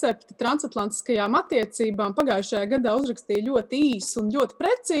zāļu recepti transatlantiskajām attiecībām pagājušajā gadā uzrakstīja ļoti īsu un ļoti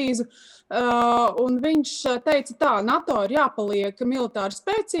precīzu, un viņš teica tā, NATO ir jāpaliek militāri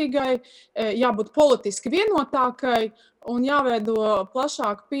spēcīgai, jābūt politiski vienotākai un jāveido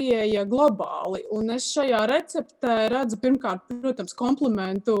plašāka pieeja globāli. Un es šajā receptē redzu pirmkārt, protams,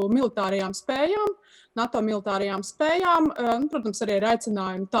 komplimentu militārajām spējām, NATO militārajām spējām, protams, arī ir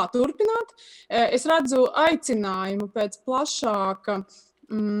aicinājumi tā turpināt. Es redzu aicinājumu pēc plašāka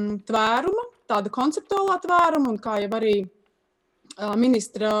tvēruma, tāda konceptuālā tvēruma, un kā jau arī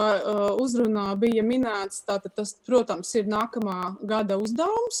ministra uzrunā bija minēts, tātad tas, protams, ir nākamā gada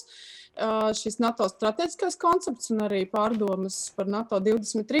uzdevums. Šis NATO strateģiskais koncepts un arī pārdomas par NATO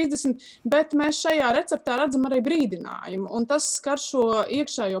 2030, bet mēs šajā receptā redzam arī brīdinājumu. Un tas skar šo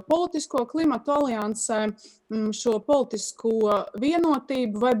iekšējo politisko klimatu aliansē, šo politisko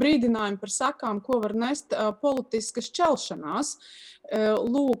vienotību vai brīdinājumu par sakām, ko var nest politiska šķelšanās.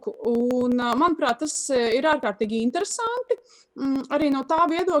 Lūk, un manuprāt, tas ir ārkārtīgi interesanti. Arī no tā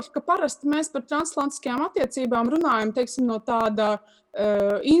viedokļa, ka parasti mēs par transatlantiskajām attiecībām runājam, teiksim, no tāda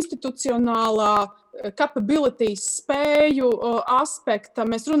institucionālā capabilities spēju aspekta,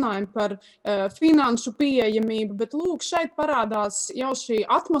 mēs runājam par finanšu pieejamību, bet lūk, šeit parādās jau šī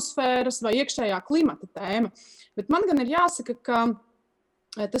atmosfēras vai iekšējā klimata tēma. Bet man gan ir jāsaka, ka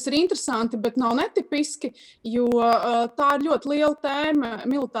tas ir interesanti, bet nav netipiski, jo tā ir ļoti liela tēma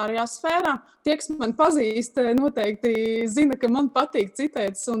militārajā sfērā. Tie, kas man pazīst, noteikti zina, ka man patīk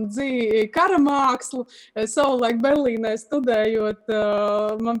citēt Sun-Dzī karamākslu. Savulaik Berlīnē studējot,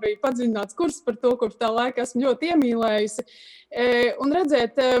 man bija padziļināts kurs par to, kopš tā laika esmu ļoti iemīlējusi. Un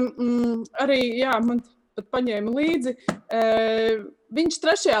redzēt, arī, jā, man pat paņēma līdzi, viņš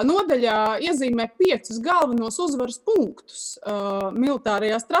 3. nodaļā iezīmē 5 galvenos uzvaras punktus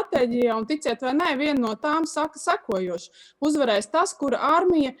militārajā stratēģijā, un ticiet vai nē, viena no tām saka sekojoši. Uzvarēs tas, kuru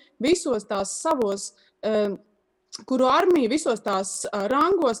armija visos tās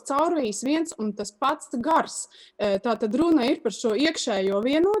rangos caurvīs viens un tas pats gars. Tātad runa ir par šo iekšējo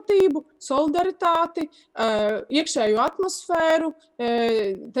vienotību, solidaritāti, iekšējo atmosfēru,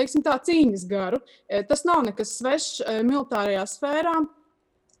 teiksim tā, cīņas garu. Tas nav nekas svešs militārajā sfērā.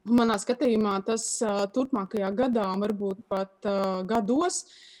 Manā skatījumā tas turpmākajā gadā, varbūt pat gados,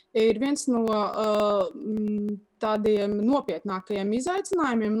 ir viens no tādiem nopietnākajiem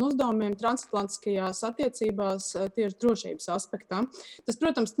izaicinājumiem un uzdevumiem transatlantiskajās attiecībās tieši drošības aspektā. Tas,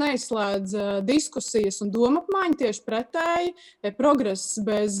 protams, neizslēdz diskusijas un domapmaiņu, tieši pretēji. Progress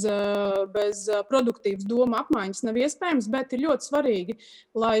bez produktīvas doma apmaiņas nav iespējams, bet ir ļoti svarīgi,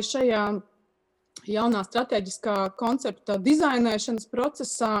 lai šajā jaunā strateģiskā koncepta dizainēšanas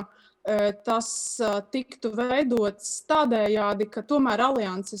procesā tas tiktu veidots tādējādi, ka tomēr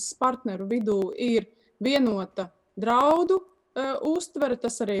alianses partneru vidū ir vienota draudu uztvere.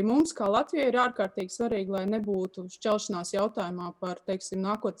 Tas arī mums, kā Latvijai, ir ārkārtīgi svarīgi, lai nebūtu šķelšanās jautājumā par, teiksim,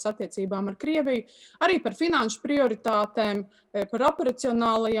 nākotnes attiecībām ar Krieviju, arī par finanšu prioritātēm, par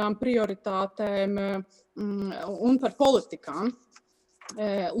operacionālajām prioritātēm un par politikām.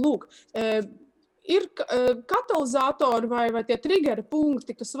 Lūk, ir katalizatori vai tie triggeri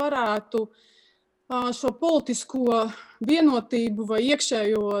punkti, kas varētu šo politisko vienotību vai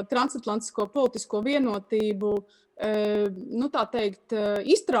iekšējo transatlantisko politisko vienotību, tā teikt,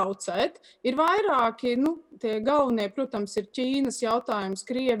 iztraucēt. Ir vairāki, tie galvenie, protams, ir Ķīnas jautājums,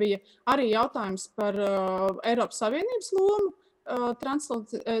 Krievija, arī jautājums par Eiropas Savienības lomu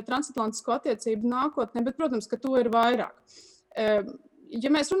transatlantisko attiecību nākotnē, bet, protams, ka to ir vairāk. Ja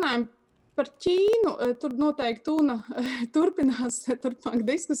mēs runājam par Ķīnu, tur noteikti Tuna turpinās turpmāk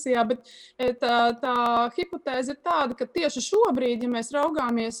diskusijā, bet tā hipotēze ir tāda, ka tieši šobrīd, ja mēs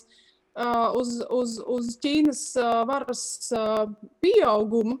raugāmies uz Ķīnas varas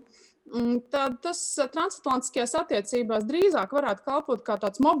pieaugumu, tad tas transatlantiskajās attiecībās drīzāk varētu kalpot kā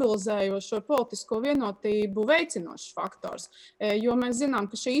tāds mobilizējošs politisko vienotību veicinošs faktors, jo mēs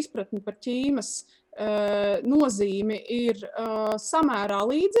zinām, ka šī izpratne par Ķīnas nozīmi ir samērā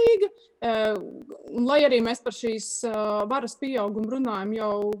līdzīga, un lai arī mēs par šīs varas pieaugumu runājam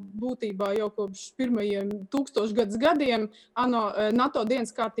jau būtībā jau kopš pirmajiem 1000 gadiem, NATO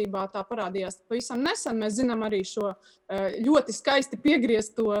dienas kārtībā tā parādījās pavisam nesen. Mēs zinām arī šo ļoti skaisti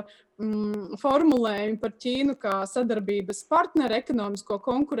piegriezto formulējumu par Ķīnu kā sadarbības partneri, ekonomisko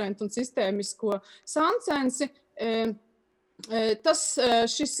konkurentu un sistēmisko sancensi.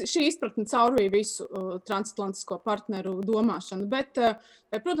 Šī izpratne caurvīja visu transatlantisko partneru domāšanu, bet,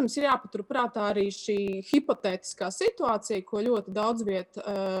 protams, ir jāpaturprātā arī šī hipotētiskā situācija, ko ļoti daudz viet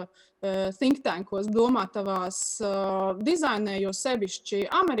think tankos domātavās dizainē, jo sevišķi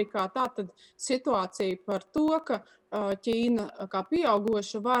Amerikā, tātad situācija par to, ka Ķīna kā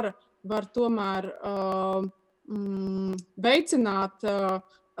pieaugoša var tomēr veicināt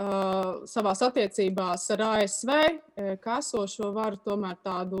savās attiecībās ar ASV, kā esošo varu tomēr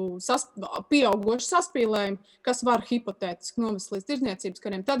tādu pieaugošu saspīlējumu, kas var hipotētiski novest līdz tirdzniecības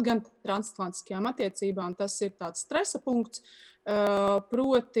kariem, tad gan transatlantiskajām attiecībām tas ir tāds stresa punkts,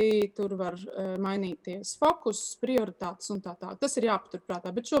 proti tur var mainīties fokus, prioritātes un tā. Tas ir jāpaturprātā,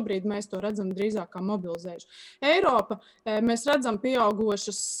 bet šobrīd mēs to redzam drīzāk kā mobilizējuši. Eiropa, mēs redzam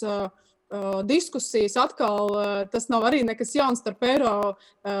pieaugošas diskusijas, atkal tas nav arī nekas jauns starp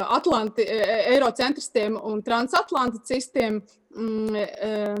eirocentristiem un transatlanticistiem.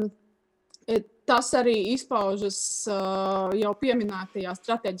 Tas arī izpaužas jau pieminētajā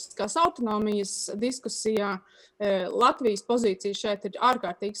strateģiskās autonomijas diskusijā. Latvijas pozīcija šeit ir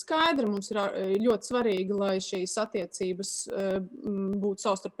ārkārtīgi skaidra. Mums ir ļoti svarīgi, lai šīs attiecības būtu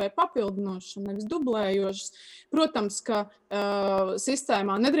savstarpēji papildinošas un nevis dublējošas. Protams, ka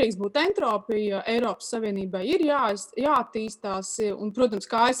sistēmā nedrīkst būt entropija. Eiropas Savienībai ir jāattīstās, un, protams,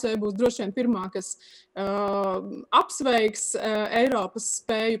 ka ASV būs droši vien pirmā, kas apsveiks Eiropas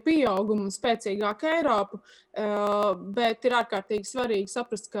spēju pieaugumu un spēcīgāku Eiropu, bet ir ārkārtīgi svarīgi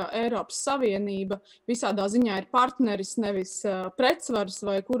saprast, ka Eiropas Savienība visādā ziņā ir partneris, nevis pretsvars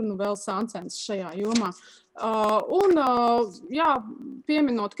vai kur nu vēl sancens šajā jomā. Un, jā,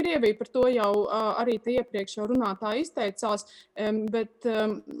 pieminot Krieviju, par to jau arī te iepriekš jau runātāji izteicās, bet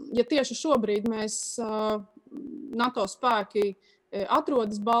ja tieši šobrīd mēs NATO spēki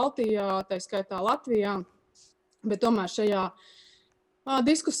atrodas Baltijā, tā skaitā Latvijā, bet tomēr šajā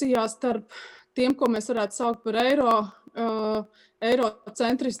diskusijā starp tiem, ko mēs varētu saukt par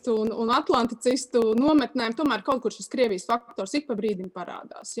eirocentristu un atlanticistu nometnēm, tomēr kaut kur šis Krievijas faktors ik pa brīdim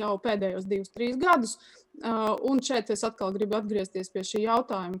parādās jau pēdējos 2-3 gadus. Un šeit es atkal gribu atgriezties pie šī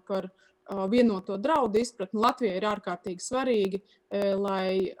jautājuma par vienoto draudu izpratni. Latvijai ir ārkārtīgi svarīgi,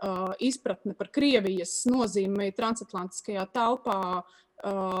 lai izpratne par Krievijas nozīmi transatlantiskajā telpā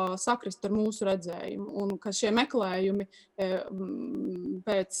sakrist ar mūsu redzējumu, un ka šie meklējumi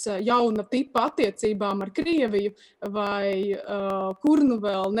pēc jauna tipa attiecībām ar Krieviju vai kur nu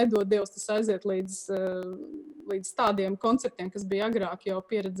vēl nedod Dievs tas aiziet līdz tādiem konceptiem, kas bija agrāk jau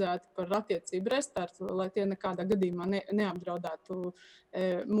pieredzēti par attiecību restartu, lai tie nekādā gadījumā neapdraudētu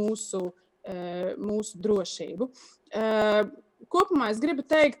mūsu mūsu drošību. Kopumā es gribu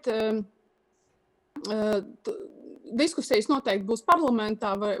teikt, diskusijas noteikti būs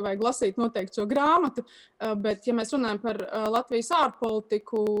parlamentā, vajag lasīt noteikti šo grāmatu, bet, ja mēs runājam par Latvijas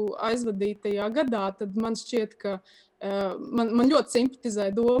ārpolitiku aizvadītajā gadā, tad man šķiet, ka man ļoti simpatizē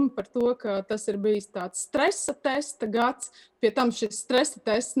doma par to, ka tas ir bijis tāds stresa testa gads. Pie tam šis stresa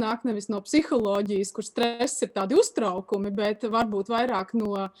tests nāk nevis no psiholoģijas, kur stress ir tādi uztraukumi, bet varbūt vairāk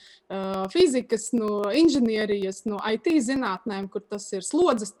no fizikas, no inženierijas, no IT zinātnēm, kur tas ir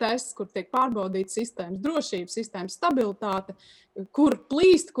slodzes tests, kur tiek pārbaudīta sistēmas drošība, sistēmas stabilitāte, kur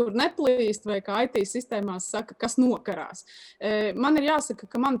plīst, kur neplīst, vai kā IT sistēmās saka, kas nokarās. Man ir jāsaka,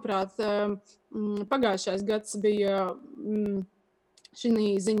 ka, manuprāt, pagājušais gads bija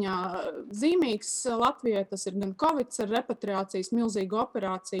šī ziņā zīmīgs Latvijai. Tas ir gan Covid ar repatriācijas milzīgu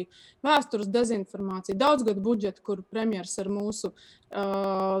operāciju, vēstures dezinformāciju, daudzgadu budžetu, kur premjers ar mūsu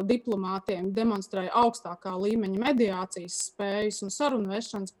diplomātiem demonstrēja augstākā līmeņa mediācijas spējas un sarunu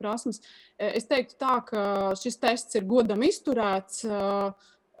vešanas prasmes. Es teiktu tā, ka šis tests ir godam izturēts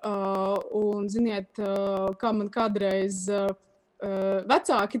un, ziniet, kā man kādreiz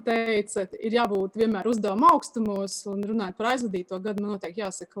vecāki teica, ir jābūt vienmēr uzdevuma augstumos, un runājot par aizvadīto gadu, man noteikti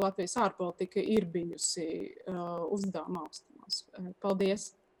jāsaka, ka Latvijas ārpolitika ir bijusi uzdevuma augstumos.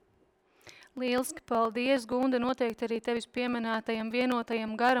 Paldies! Lieliski, paldies, Gunda. Noteikti arī tevis pieminētajam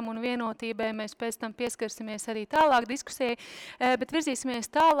vienotajam garam un vienotībai mēs pēc tam pieskarsimies arī tālāk diskusijai, bet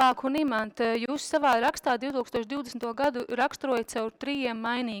virzīsimies tālāk. Un, Imant, jūs savā rakstā 2020. gadu raksturojat caur 3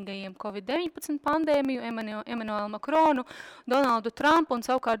 mainīgajiem Covid-19 pandēmiju, Emmanuelu Macronu, Donaldu Trumpu, un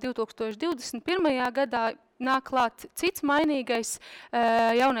savukārt 2021. gadā nāk klāt cits mainīgais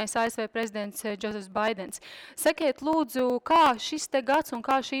jaunais ASV prezidents Joseph Baidens. Sakiet, lūdzu, kā šis te gads un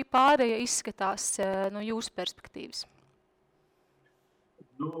kā šī pāreja izskatās no jūsu perspektīvas?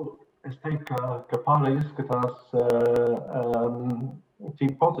 Es teiktu, ka pāreja izskatās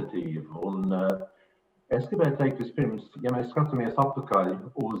tik pozitīvi. Un es gribēju teikt vispirms, ja mēs skatāmies atpakaļ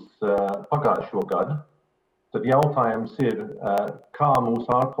uz pagājušo gadu, tad jautājums ir, kā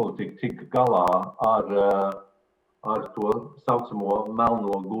mūsu ārpolitika tika galā ar to saucamo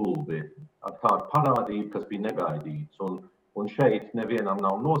melno gulbi, ar tādu parādību, kas bija negaidīts. Un šeit nevienam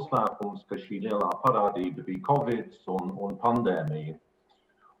nav noslēpums, ka šī lielā parādība bija Covid un pandēmija.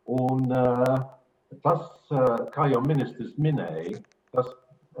 Un tas, kā jau ministrs minēja, tas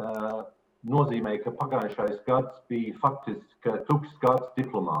nozīmē, ka pagājušais gads bija faktiski tukšs gads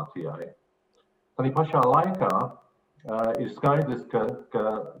diplomātijai. Arī pašā laikā ir skaidrs,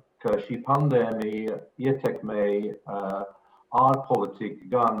 ka šī pandēmija ietekmēja ārpolitiku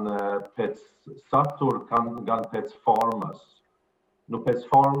gan pēc satura, gan pēc formas. Pēc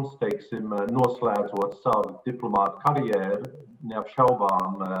formas, teiksim, noslēdzot savu diplomātu karjeru,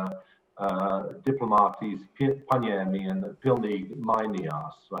 neapšaubām diplomātijas paņēmieni pilnīgi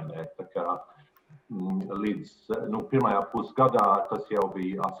mainījās, vai ne? Tā kā līdz pirmajā pusgadā tas jau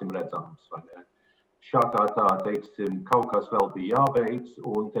bija acīm redzams, vai ne? Šādā teiksim, kaut kas vēl bija jāveic,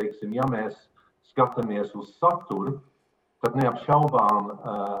 un, teiksim, ja mēs skatāmies uz saturu, tad neapšaubām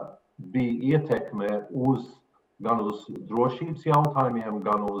bija ietekme gan uz drošības jautājumiem,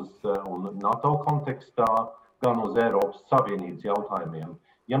 gan uz NATO kontekstā, gan uz Eiropas Savienības jautājumiem.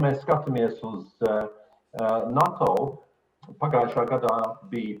 Ja mēs skatāmies uz NATO, pagājušā gadā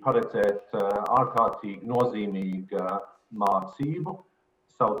bija paredzēt ārkārtīgi nozīmīga mācību,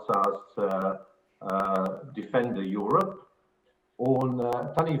 saucās Defender Europe, un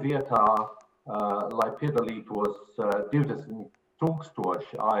tādā vietā, lai piedalītos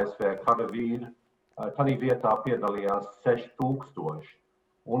 20,000 ASV karavīri, tādā vietā piedalījās 6,000.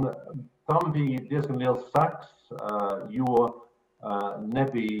 Un tam bija diezgan liels seks, jo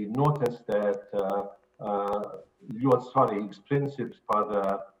nebija notestēt ļoti svarīgs princips par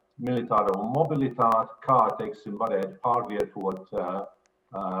militāro mobilitāti, kā, teiksim, varētu pārvietot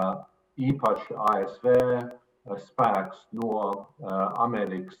īpaši ASV spēks no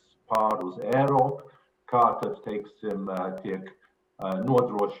Amerikas pār uz Eiropu, kā tad, teiksim, tiek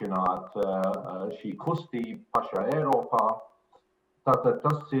nodrošināta šī kustība pašā Eiropā. Tātad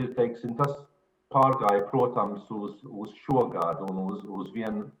tas ir, teiksim, tas pārgāja, protams, uz šo gadu un uz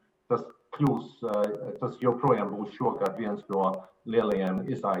vienu, tas joprojām būs šogad viens no lielajiem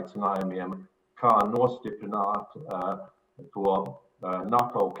izaicinājumiem, kā nostiprināt to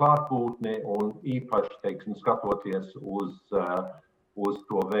NATO klātbūtni un īpaši, teiksim, skatoties uz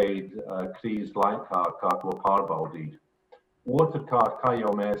to veidu krīzes laikā, kā to pārbaudīt. Otrkārt, kā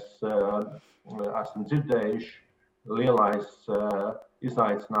jau mēs esam dzirdējuši, lielais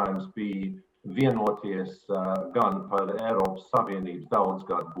izaicinājums bija vienoties gan par Eiropas Savienības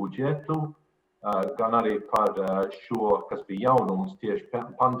daudzgadu budžetu, gan arī par šo, kas bija jaunums tieši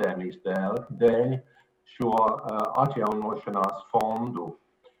pandēmijas dēļ, šo atjaunošanās fondu.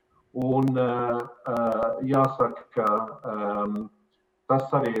 Un jāsaka, ka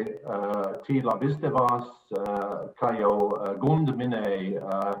tas arī tīri labi izdevās, kā jau Gunda minēja,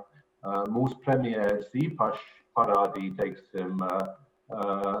 mūsu premjeras īpaši parādīja, teiksim,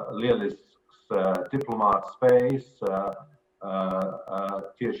 lielisks diplomāts spējas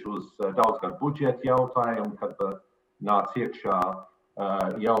tieši uz daudzgadu budžeta jautājumu, kad nāca iekšā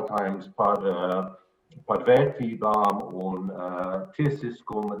jautājums par vērtībām un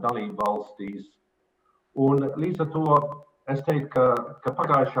tiesiskumu dalību valstīs. Un līdz ar to es teiktu, ka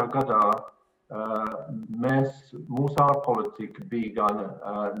pagājušā gadā mūsu ārpolitika bija gan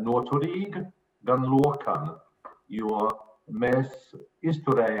noturīga, gan lokana, jo mēs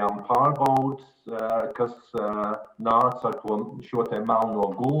izturējām pārbaudas, kas nāca ar šo te melno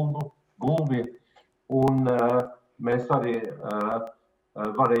gulbi, un mēs arī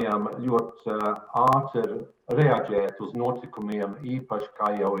varējām ļoti ātri reaģēt uz notikumiem, īpaši, kā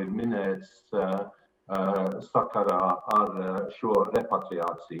jau ir minēts, sakarā ar šo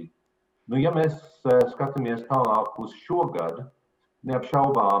repatriāciju. Nu, ja mēs skatāmies tālāk uz šogad,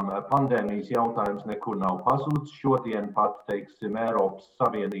 neapšaubām pandēmijas jautājums nekur nav pazudis. Šodien pat, teiksim, Eiropas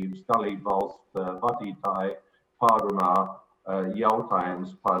Savienības dalību valstu vadītāji pārunā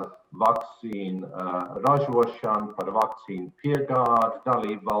jautājums par vakcīnu ražošanu, par vakcīnu piegādi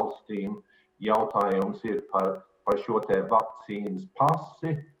dalību valstīm. Jautājums ir par šo te vakcīnas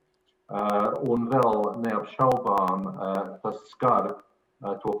pasi, un vēl neapšaubām tas skar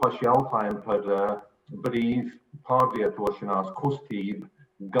to pašu jautājumu par brīvu pārvietošanās kustību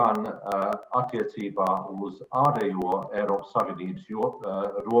gan attiecībā uz ārējo Eiropas Savienības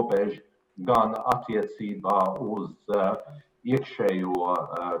robežu, gan attiecībā uz iekšējo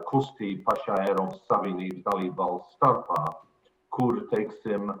kustību pašā Eiropas Savienības dalību valsts starpā, kur,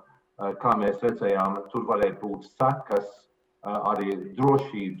 teiksim, kā mēs redzējām, tur varētu būt sekas arī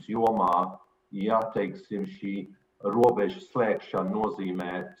drošības jomā, ja, teiksim, šī robežu slēgšana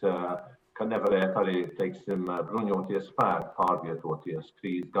nozīmēt, ka nevarētu arī, teiksim, bruņoties spēki pārvietoties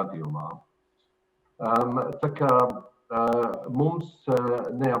krīzes gadījumā. Tā kā mums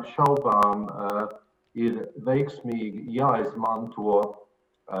neapšaubām ir veiksmīgi jāizmanto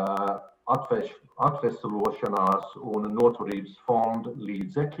atveselošanās un noturības fonda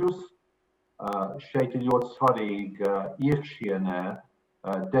līdzekļus. Šeit ir ļoti svarīgi iekšienē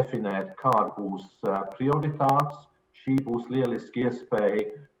definēt, kāda būs prioritātes. Šī būs lieliski iespēja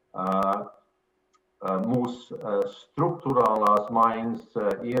mūsu struktūrālās maiņas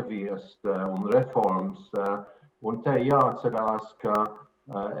ieviest un reformas. Un te jāatcerās, ka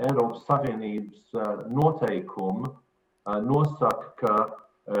Eiropas Savienības noteikumi nosaka, ka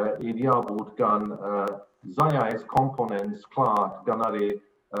ir jābūt gan zaļais komponents klāt, gan arī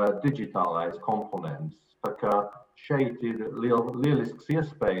digitālais komponents. Tā kā šeit ir lielisks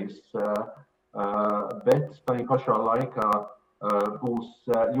iespējas, bet tā pašā laikā būs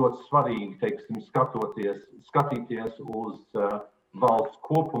ļoti svarīgi, teiksim, skatīties uz valsts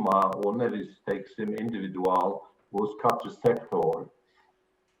kopumā un nevis, teiksim, individuāli uz katru sektoru.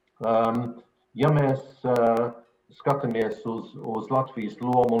 Ja mēs skatāmies uz Latvijas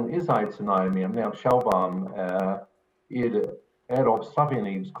lomu un izaicinājumiem, neapšaubām ir Eiropas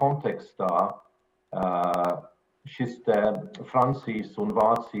Savienības kontekstā šis te Francijas un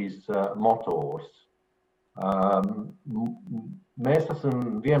Vācijas motors. Mēs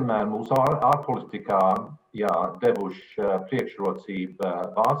esam vienmēr mūsu ārpolitikā devuši priekšrocību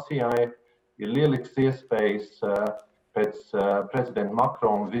Vācijai. Ir lielisks iespējas pēc prezidenta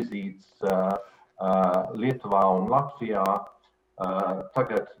Makrona vizītes Lietuvā un Latvijā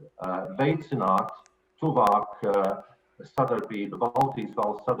tagad veicināt tuvāk sadarbību, Baltijas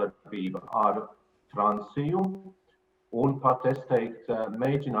valsts sadarbību ar Franciju. Un pat, es teiktu,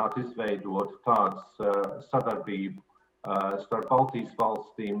 mēģināt izveidot tādas sadarbību starp Baltijas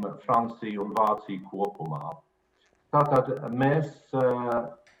valstīm, Franciju un Vāciju kopumā. Tātad mēs,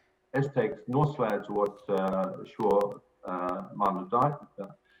 es teiktu, noslēdzot šo manu darbu,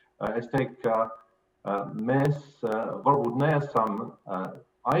 es teiktu, ka mēs varbūt neesam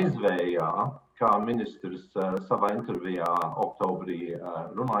aizvējā, kā ministrs savā intervijā oktobrī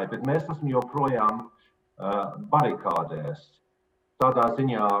runāja, bet mēs esam joprojām barikādēs. Tādā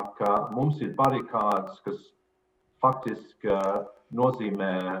ziņā, ka mums ir barikādes, kas faktiski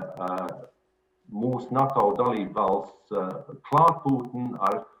nozīmē mūsu NATO dalību valsts klātbūtni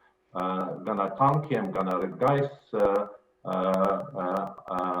gan ar tankiem, gan ar gaisa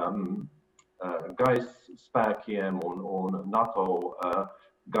gaisa spēkiem un NATO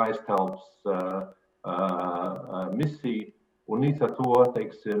gaisa telpas misiju. Un līdz ar to,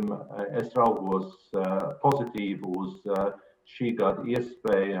 teiksim, es raugos pozitīvi uz šī gada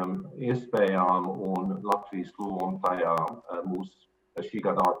iespējām un Latvijas lomu tajā mūsu šī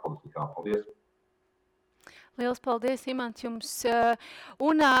gada ārpolitikā. Paldies! Liels paldies, Imants, jums.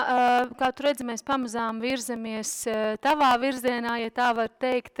 Un, kā tu redzi, mēs pamazām virzamies tavā virzienā, ja tā var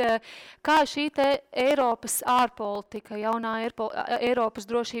teikt, kā šī te Eiropas ārpolitika, jaunā Eiropas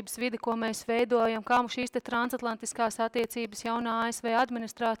drošības vide, ko mēs veidojam, kā šīs te transatlantiskās attiecības, jaunā ASV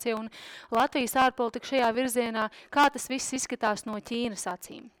administrācija un Latvijas ārpolitika šajā virzienā, kā tas viss izskatās no Ķīnas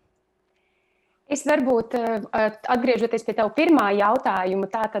acīm? Es varbūt, atgriežoties pie tavu pirmā jautājuma,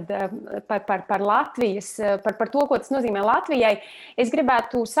 tātad par Latvijas, par to, ko tas nozīmē Latvijai, es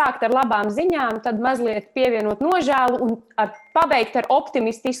gribētu sākt ar labām ziņām, tad mazliet pievienot nožēlu un pabeigt ar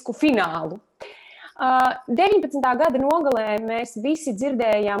optimistisku finālu. 19. gada nogalē mēs visi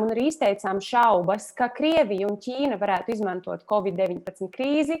dzirdējām un arī izteicām šaubas, ka Krievija un Ķīna varētu izmantot Covid-19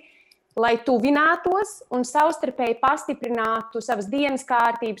 krīzi, lai tuvinātos un savstarpēji pastiprinātu savas dienas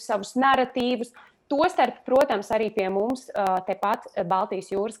kārtības, savus naratīvus, tostarp, protams, arī pie mums tepat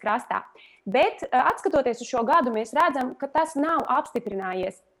Baltijas jūras krastā. Bet, atskatoties uz šo gadu, mēs redzam, ka tas nav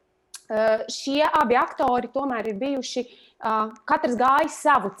apstiprinājies. Šie abi aktori tomēr ir bijuši, katrs gājis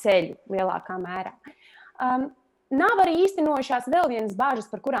savu ceļu lielākā mērā. Nav arī īstenojušās vēl vienas bāžas,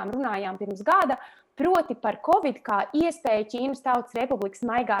 par kurām runājām pirms gada, proti par Covid kā iespēju Ķīnas Tautas Republikas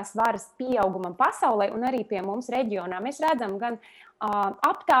maigās varas pieaugumam pasaulē un arī pie mums reģionā. Mēs redzam, gan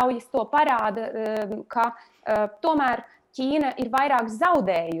aptaujas to parāda, ka tomēr Ķīna ir vairāk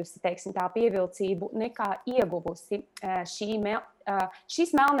zaudējusi, teiksim, tā pievilcību nekā ieguvusi.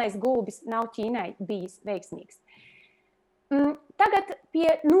 Šis melnais gulbis nav Ķīnai bijis veiksmīgs. Tagad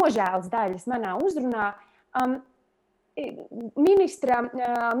pie nožēlas daļas manā uzrunā. Ministra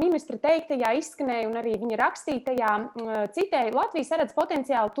teiktajā izskanēja un arī viņa rakstītajā citēju, Latvija saredz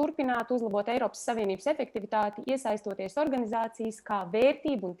potenciāli turpināt uzlabot Eiropas Savienības efektivitāti, iesaistoties organizācijas kā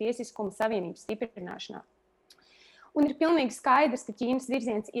vērtību un tiesiskuma savienības stiprināšanā. Un ir pilnīgi skaidrs, ka Ķīnas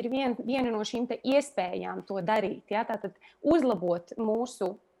virziens ir viena no šīm te iespējām to darīt, ja, tātad uzlabot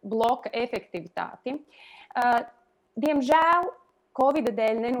mūsu bloka efektivitāti. Diemžēl Covida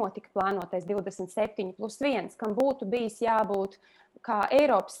dēļ nenotika plānotais 27+1, kam būtu bijis jābūt kā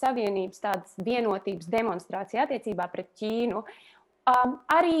Eiropas Savienības tādas vienotības demonstrācija attiecībā pret Ķīnu.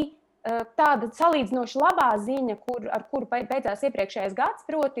 Arī tāda salīdzinoši labā ziņa, ar kuru beidzās iepriekšējais gads,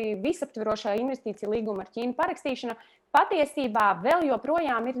 proti visaptverošā investīcija līguma ar Ķīnu parakstīšana, patiesībā vēl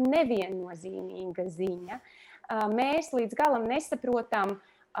joprojām ir neviennozīmīga ziņa. Mēs līdz galam nesaprotam,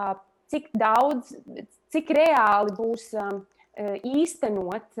 cik reāli būs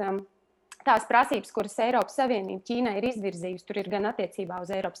īstenot tās prasības, kuras Eiropas Savienība Ķīnai ir izvirzījusi. Tur ir gan attiecībā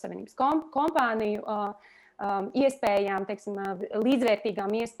uz Eiropas Savienības kompāniju iespējām, teiksim,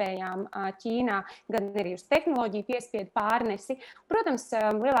 līdzvērtīgām iespējām Ķīnā, gan arī uz tehnoloģiju piespiedu pārnesi. Protams,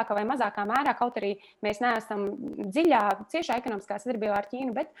 lielākā vai mazākā mērā, kaut arī mēs neesam ciešā ekonomiskā sadarbībā ar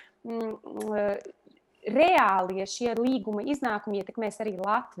Ķīnu, bet reālie šie līguma iznākumi ietekmēs arī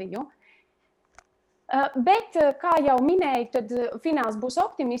Latviju. Bet, kā jau minēju, tad fināls būs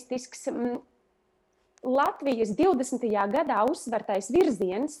optimistisks. Latvijas 20. gadā uzsvertais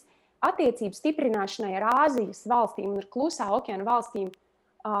virziens attiecību stiprināšanai ar Āzijas valstīm un ar Klusā okeāna valstīm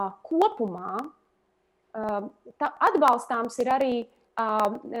kopumā atbalstāms ir arī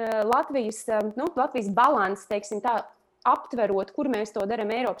Latvijas balans, teiksim tā, aptverot, kur mēs to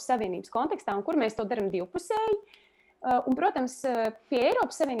darām Eiropas Savienības kontekstā un kur mēs to darām divpusēji. Un, protams, pie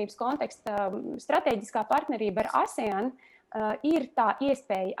Eiropas Savienības konteksta strateģiskā partnerība ar ASEAN ir tā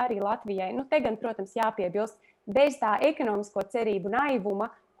iespēja arī Latvijai. Nu, te gan, protams, jāpiebilst, bez tā ekonomisko cerību naivuma,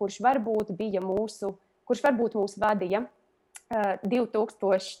 kurš varbūt mūs vadīja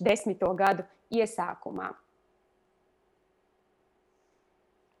 2010. gadu iesākumā.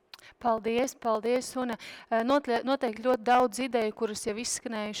 Paldies, paldies. Un noteikti ļoti daudz ideju, kuras jau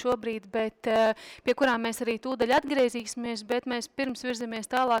izskanēja šobrīd, bet pie kurām mēs arī tūdaļ atgriezīsimies, bet mēs pirms virzamies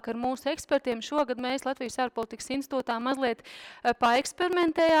tālāk ar mūsu ekspertiem. Šogad mēs Latvijas ārpolitikas institūtā mazliet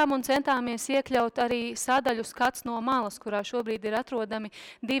paeksperimentējām un centāmies iekļaut arī sadaļu skats no malas, kurā šobrīd ir atrodami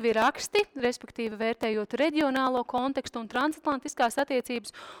 2 raksti, respektīvi vērtējot reģionālo kontekstu un transatlantiskās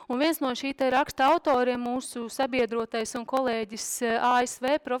attiecības. Un viens no šī te raksta autoriem, mūsu sabiedrotais un kolēģis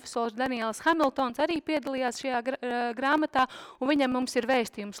ASV profesors Daniels Hamiltons arī piedalījās šajā grāmatā, un viņam mums ir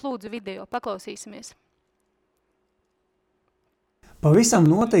vēstījums. Lūdzu, video, paklausīsimies. Pavisam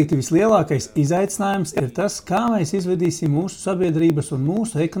noteikti vislielākais izaicinājums ir tas, kā mēs izvedīsim mūsu sabiedrības un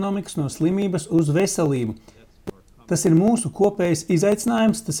mūsu ekonomikas no slimības uz veselību. Tas ir mūsu kopējs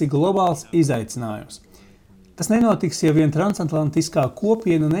izaicinājums, tas ir globāls izaicinājums. Tas nenotiks, ja vien transatlantiskā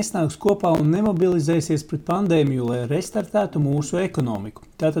kopiena nesnāks kopā un nemobilizēsies pret pandēmiju, lai restartētu mūsu ekonomiku.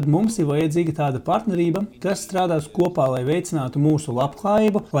 Tātad mums ir vajadzīga tāda partnerība, kas strādās kopā, lai veicinātu mūsu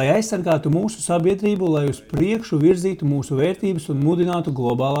labklājību, lai aizsargātu mūsu sabiedrību, lai uz priekšu virzītu mūsu vērtības un mudinātu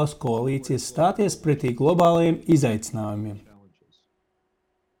globālās koalīcijas stāties pretī globālajiem izaicinājumiem.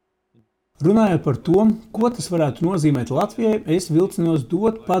 Runājot par to, ko tas varētu nozīmēt Latvijai, es vilcinos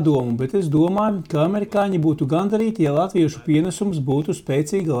dot padomu, bet es domāju, ka amerikāņi būtu gandarīti, ja latviešu pienesums būtu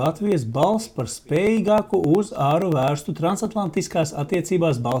spēcīga Latvijas balss par spējīgāku uz āru vērstu transatlantiskās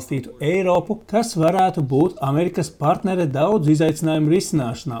attiecībās balstītu Eiropu, kas varētu būt Amerikas partnere daudz izaicinājumu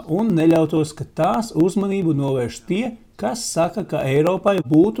risināšanā un neļautos, ka tās uzmanību novērš tie, kas saka, ka Eiropai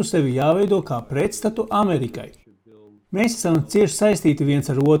būtu sevi jāveido kā pretstatu Amerikai. Mēs esam cieši saistīti viens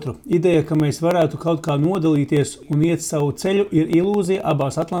ar otru. Ideja, ka mēs varētu kaut kā nodalīties un iet savu ceļu, ir ilūzija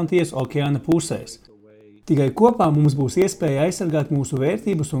abās Atlantijas okeāna pusēs. Tikai kopā mums būs iespēja aizsargāt mūsu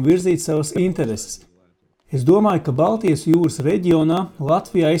vērtības un virzīt savas intereses. Es domāju, ka Baltijas jūras reģionā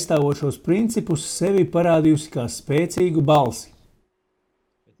Latvija aizstāvot šos principus sevi parādījusi kā spēcīgu balsi.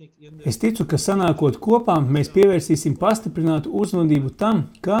 Es ticu, ka sanākot kopā, mēs pievērsīsim pastiprinātu uzmanību tam,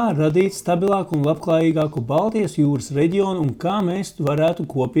 kā radīt stabilāku un labklājīgāku Baltijas jūras reģionu un kā mēs varētu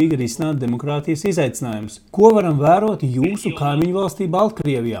kopīgi risināt demokrātijas izaicinājumus. Ko varam vērot jūsu kaimiņu valstī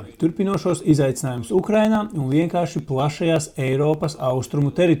Baltkrievijā, turpinošos izaicinājumus Ukrainā un vienkārši plašajās Eiropas austrumu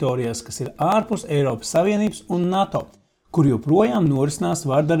teritorijās, kas ir ārpus Eiropas Savienības un NATO, kur joprojām norisinās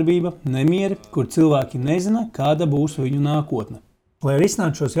vardarbība, nemieri, kur cilvēki nezina, kāda būs viņu nākotne. Lai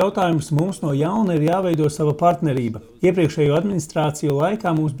risinātu šos jautājumus, mums no jauna ir jāveido sava partnerība. Iepriekšējo administrāciju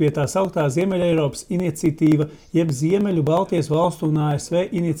laikā mums bija tā sauktā Ziemeļeiropas iniciatīva, jeb Ziemeļu Baltijas valstu un ASV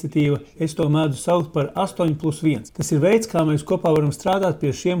iniciatīva, es to mēdzu saukt par 8+1. Tas ir veids, kā mēs kopā varam strādāt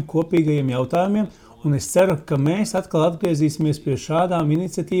pie šiem kopīgajiem jautājumiem, un es ceru, ka mēs atkal atgriezīsimies pie šādām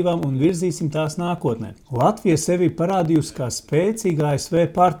iniciatīvām un virzīsim tās nākotnē. Latvija sevi parādījusi kā spēcīga ASV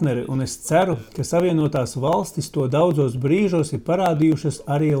partneri, un es ceru, ka Savienotās valstis to daudzos brīžos ir parādījušas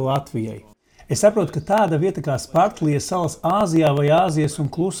arī Latvijai. Es saprotu, ka tāda vieta kā Spartlijas salas Āzijā vai Āzijas un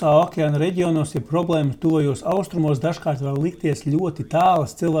Klusā okeāna reģionos, ja problēmas tuvajos austrumos dažkārt var likties ļoti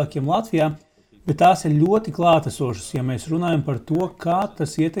tālas cilvēkiem Latvijā, bet tās ir ļoti klātesošas, ja mēs runājam par to, kā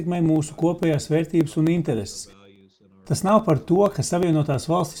tas ietekmē mūsu kopējās vērtības un intereses. Tas nav par to, ka Savienotās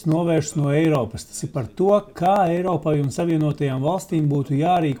valstis novēršas no Eiropas, tas ir par to, kā Eiropai un Savienotajām valstīm būtu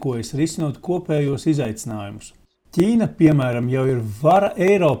jārīkojas risinot kopējos izaicinājumus. Ķīna, piemēram, jau ir vara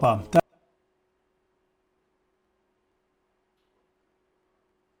Eiropā.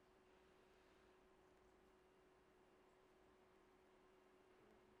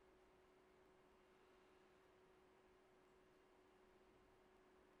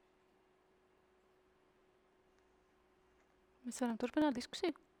 Mēs varam turpināt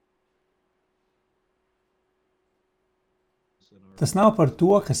diskusiju? Tas nav par to,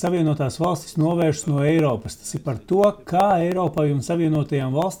 ka Savienotās valstis novēršas no Eiropas. Tas ir par to, kā Eiropai un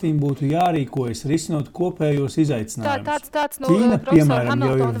Savienotajām valstīm būtu jārīkojas risinot kopējos izaicinājumus. Ķīna, piemēram,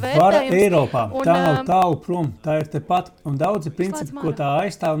 jau ir vara Eiropā. Tā nav tālu prom, tā ir tepat. Un daudzi principi, ko tā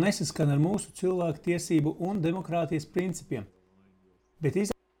aizstāv, nesaskan ar mūsu cilvēku tiesību un demokrātijas principiem. Bet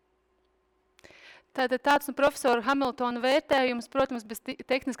Tātad tāds profesora Hamiltona vērtējums, protams, bez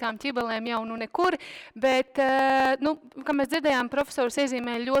tehniskām ķibelēm jau nekur, bet, kā mēs dzirdējām, profesors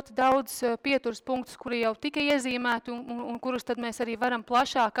iezīmēja ļoti daudz pieturas punktus, kuri jau tika iezīmēti un kurus tad mēs arī varam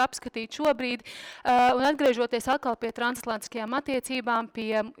plašāk apskatīt šobrīd. Un atgriežoties atkal pie transatlantiskajām attiecībām,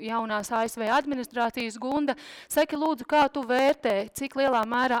 pie jaunās ASV administrācijas Gunda, saki lūdzu, kā tu vērtē, cik lielā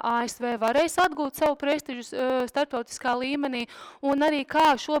mērā ASV varēs atgūt savu prestižu starptautiskā līmenī un arī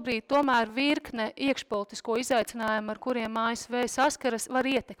kā šobrīd tomēr virkne iekšpolitisko izaicinājumu, ar kuriem ASV saskaras, var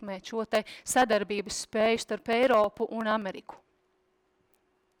ietekmēt šo te sadarbības spēju starp Eiropu un Ameriku?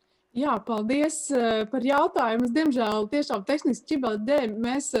 Jā, paldies par jautājumu. Es, diemžēl, tiešām tehniski ķibeli dēļ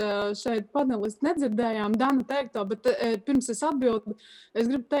mēs šeit panelisti nedzirdējām Dana teikto, bet pirms es atbildu, es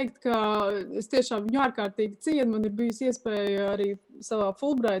gribu teikt, ka es tiešām viņu ārkārtīgi cienu. Man ir bijusi iespēja arī savā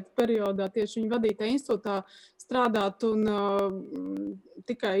Fulbright periodā tieši viņu vadītajā institūtā strādāt un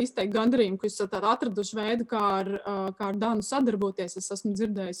tikai izteikt gandarījumu, ka jūs esat atraduši veidu, kā ar Danu sadarboties. Es esmu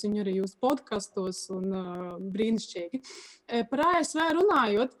dzirdējis viņu arī jūsu podkastos un brīnišķīgi. Par ASV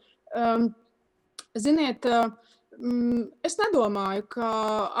runājot, ziniet, es nedomāju, ka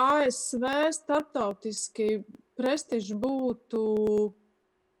ASV starptautiski prestižs būtu,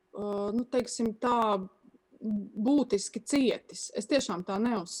 nu, teiksim tā, būtiski cietis. Es tiešām tā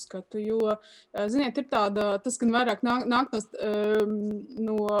neuzskatu, jo, ziniet, ir tāda, tas gan vairāk nāk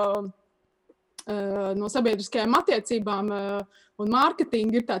no sabiedriskajām attiecībām un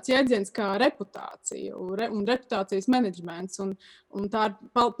mārketinga ir tāds jēdziens kā reputācija un reputācijas menedžments. Un tā ir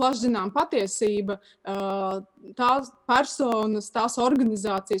plaši zinām patiesība, tās personas, tās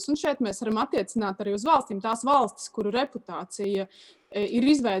organizācijas, un šeit mēs varam attiecināt arī uz valstīm, tās valstis, kuru reputācija ir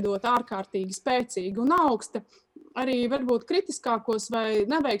izveidota ārkārtīgi spēcīga un augsta, arī varbūt kritiskākos vai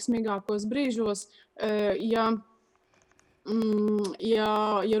neveiksmīgākos brīžos, ja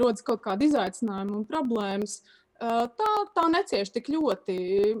rodas kaut kādi izaicinājumi un problēmas, tā necieš tik ļoti.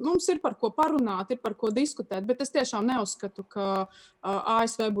 Mums ir par ko parunāt, ir par ko diskutēt, bet es tiešām neuzskatu, ka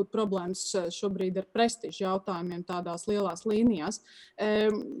ASV būtu problēmas šobrīd ar prestižu jautājumiem tādās lielās līnijās.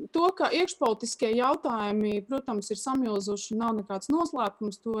 To, ka iekšpolitiskie jautājumi, protams, ir samilzuši, nav nekāds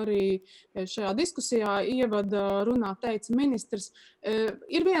noslēpums, to arī šajā diskusijā ievada runā teica ministrs.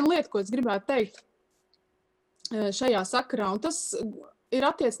 Ir viena lieta, ko es gribētu teikt šajā sakarā, un tas ir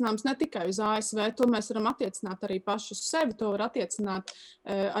attiecināms ne tikai uz ASV, to mēs varam attiecināt arī paši uz sevi, to var attiecināt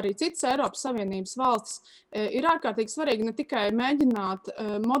arī citas Eiropas Savienības valstis. Ir ārkārtīgi svarīgi ne tikai mēģināt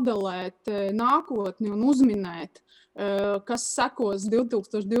modelēt nākotni un uzminēt, kas sekos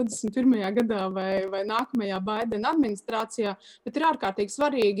 2021. Gadā vai nākamajā Baidena administrācijā, bet ir ārkārtīgi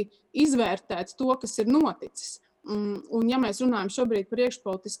svarīgi izvērtēt to, kas ir noticis. Un ja mēs runājam šobrīd par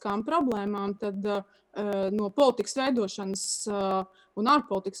iekšpolitiskām problēmām, tad no politikas veidošanas un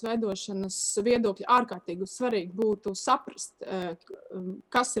ārpolitikas veidošanas viedokļa ārkārtīgi svarīgi būtu saprast,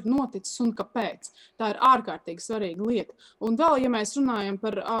 kas ir noticis un kāpēc. Tā ir ārkārtīgi svarīga lieta. Un vēl, ja mēs runājam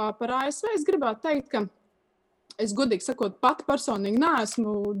par ASV, es gribētu teikt, ka es godīgi sakot, pati personīgi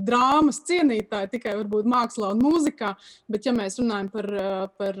neesmu drāmas cienītāja, tikai varbūt mākslā un mūzikā, bet ja mēs runājam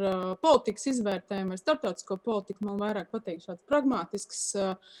par politikas izvērtējumu vai starptautisko politiku, man vairāk patīk šāds pragmātisks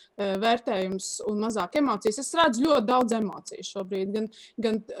vērtējums un mazāk emocijas. Es redzu ļoti daudz emociju šobrīd,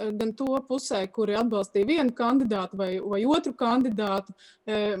 gan to pusē, kuri atbalstīja vienu kandidātu vai otru kandidātu,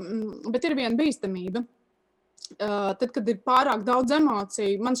 bet ir viena bīstamība. Tad, kad ir pārāk daudz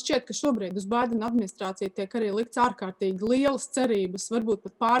emociju, man šķiet, ka šobrīd uz Baidena administrāciju tiek arī likts ārkārtīgi lielas cerības, varbūt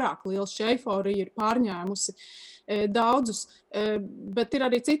pat pārāk liels, šī eiforija ir pārņēmusi daudzus, bet ir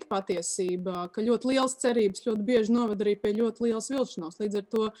arī cita patiesība, ka ļoti lielas cerības ļoti bieži noved arī pie ļoti lielas vilšanos. Līdz ar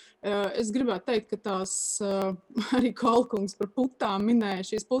to es gribētu teikt, ka tās arī Kolkungs par putām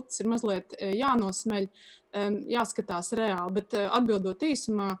minēja, šīs putas ir mazliet jānosmeļ, jāskatās reāli, bet atbildot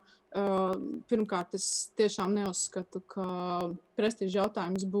īsumā, pirmkārt, es tiešām neuzskatu, ka prestiža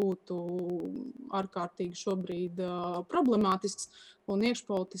jautājums būtu ārkārtīgi šobrīd problemātisks, un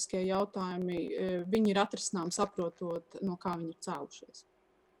iekšpolitiskie jautājumi, viņi ir atrisināmi saprotot, no kā viņi ir cēlušies.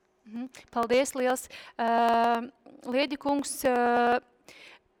 Paldies liels. Lieģi kungs,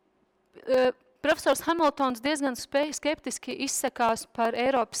 profesors Hamiltons diezgan skeptiski izsakās par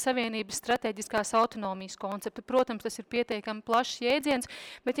Eiropas Savienības strateģiskās autonomijas konceptu. Protams, tas ir pietiekami plašs jēdziens,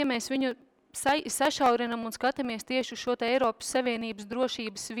 bet ja mēs viņu sašaurinam un skatāmies tieši uz šo te Eiropas Savienības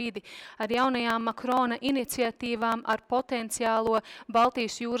drošības vidi ar jaunajām Makrona iniciatīvām, ar potenciālo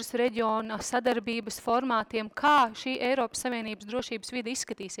Baltijas jūras reģiona sadarbības formātiem, kā šī Eiropas Savienības drošības vide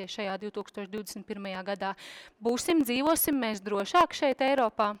izskatīsies šajā 2021. gadā. Dzīvosim mēs drošāk šeit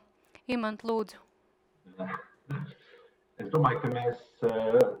Eiropā? Imant, lūdzu. Es domāju, ka mēs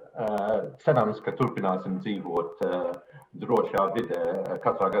cerams, ka turpināsim dzīvot drošā vidē,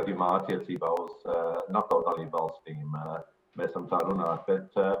 katrā gadījumā attiecībā uz NATO dalību valstīm. Mēs esam tā runāt,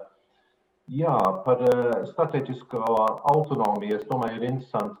 bet jā, par strateģisko autonomiju, es domāju, ir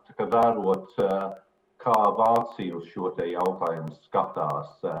interesanti vērot, kā Vācija uz šo te jautājumu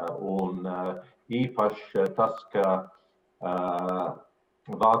skatās. Un īpaši tas, ka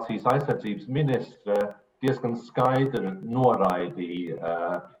Vācijas aizsardzības ministre diezgan skaidri noraidīja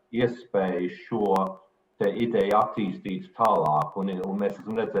iespēju šo te ideju attīstīt tālāk. Un mēs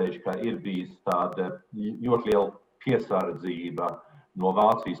esam redzējuši, ka ir bijis tāda ļoti liela piesardzība no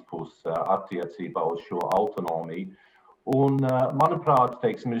Vācijas puses attiecībā uz šo autonomiju. Un, manuprāt,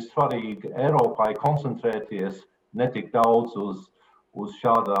 teiksim, ir svarīgi Eiropai koncentrēties ne tik daudz uz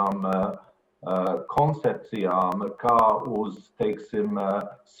šādām koncepcijām, kā uz, teiksim,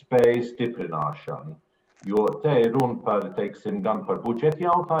 spēju stiprināšanu. Jo te ir runa par, teiksim, gan par budžeta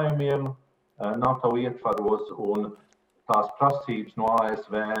jautājumiem NATO ietvaros, un tās prasības no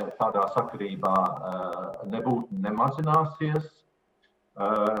ASV tādā sakarībā nebūtu nemazināsies,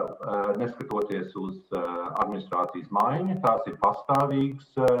 neskatoties uz administrācijas maiņu. Tās ir pastāvīgas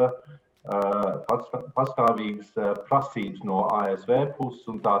pastāvīgas prasības no ASV puses,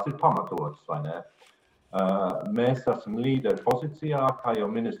 un tās ir pamatotas, vai ne? Mēs esam līderi pozīcijā, kā jau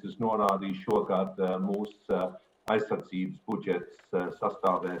ministrs norādīja, šogad mūsu aizsardzības budžets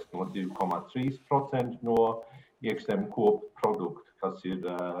sastāvēs no 2,3% no iekšzemes koprodukta, kas ir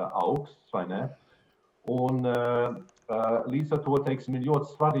augsts, vai ne? Un līdz ar to, teiksim, ir ļoti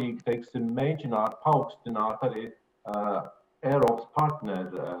svarīgi, teiksim, mēģināt paaugstināt arī Eiropas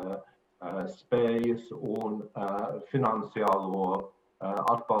partneru spējas un finansiālo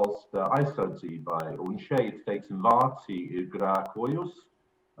atbalsta aizsardzībai. Un šeit, teiksim, Vācija ir grēkojusi.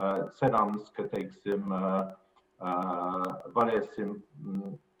 Cerams, ka, teiksim, varēsim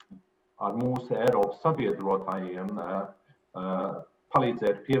ar mūsu Eiropas sabiedrotājiem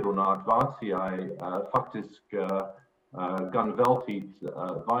palīdzēt pierunāt Vācijai faktiski gan veltīt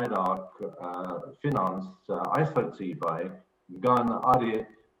vairāk finanses aizsardzībai, gan arī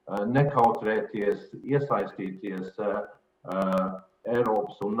nekautrēties, iesaistīties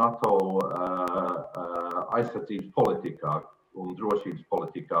Eiropas un NATO aizsardzības politikā un drošības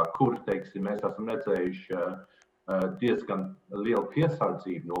politikā, kur, teiksim, mēs esam redzējuši diezgan lielu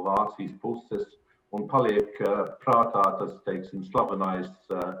piesardzību no Vācijas puses un paliek prātā tas, teiksim, slavenais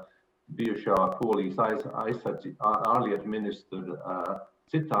bijušā Polijas ārlietu ministra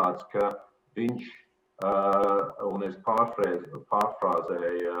citāts, ka viņš, un es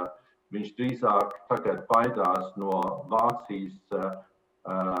pārfrāzēju, viņš drīzāk tagad baidās no Vācijas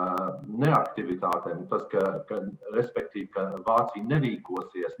neaktivitātēm, tas, respektīvi, ka Vācija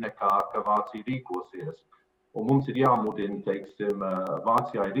nerīkosies, nekā ka Vācija rīkosies. Un mums ir jāmudina, teiksim,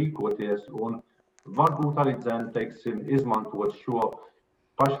 Vācijai rīkoties un varbūt arī, teiksim, izmantot šo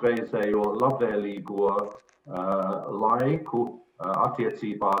pašreizējo labvēlīgo laiku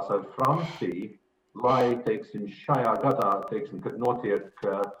attiecībās ar Franciju, lai, teiksim, šajā gadā, teiksim, kad notiek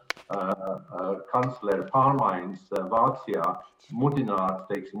kanclera pārmaiņas Vācijā, mudināt,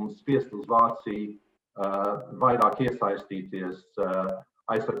 teiksim, un spiest uz Vāciju vairāk iesaistīties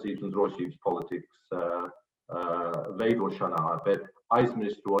aizsardzības un drošības politikas veidošanā, bet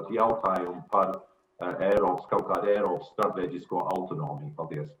aizmirstot jautājumu par Eiropas, kaut kādu Eiropas strateģisko autonomiju.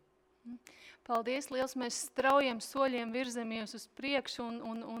 Paldies! Paldies, liels! Mēs straujiem soļiem virzamies uz priekšu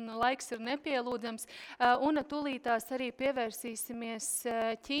un laiks ir nepielūdzams. Un tūlītās arī pievērsīsimies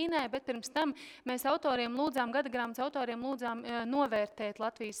Ķīnai, bet pirms tam mēs gada grāmatas autoriem lūdzām novērtēt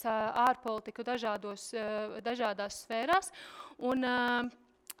Latvijas ārpolitiku dažādās sfērās. Un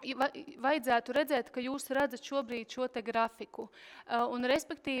vajadzētu redzēt, ka jūs redzat šobrīd šo te grafiku. Un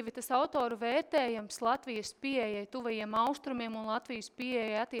respektīvi tas autoru vērtējums Latvijas pieejai tuvajiem austrumiem un Latvijas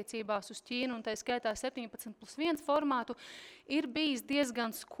pieejai attiecībās uz Ķīnu un tā skaitā 17+1 formātu ir bijis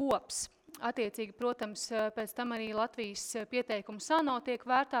diezgan skops. Attiecīgi, protams, pēc tam arī Latvijas pieteikums ANO tiek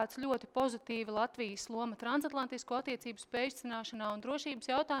vērtāts ļoti pozitīvi. Latvijas loma transatlantisko attiecību spēcināšanā un drošības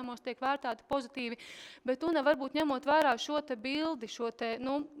jautājumos tiek vērtāti pozitīvi, bet varbūt ņemot vērā šo te bildi, šo te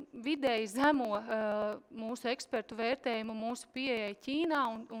vidēji zemo mūsu ekspertu vērtējumu mūsu pieejai Ķīnā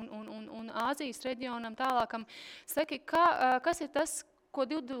un Āzijas reģionam tālākam, saki, kas ir tas, ko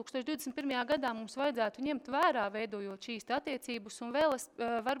 2021. gadā mums vajadzētu ņemt vērā, veidojot šīs attiecības, un vēl es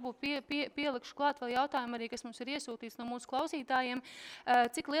varbūt pielikšu klāt vēl jautājumu arī, kas mums ir iesūtīts no mūsu klausītājiem,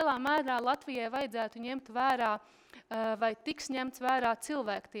 cik lielā mērā Latvijai vajadzētu ņemt vērā vai tiks ņemts vērā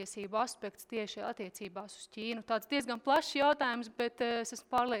cilvēktiesību aspekts tieši attiecībās uz Ķīnu. Tāds diezgan plašs jautājums, bet es esmu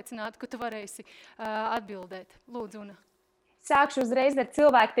pārliecināta, ka tu varēsi atbildēt. Lūdzu, Una. Sākšu uzreiz ar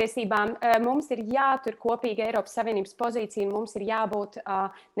cilvēktiesībām. Mums ir jātur kopīga Eiropas Savienības pozīcija, un mums ir jābūt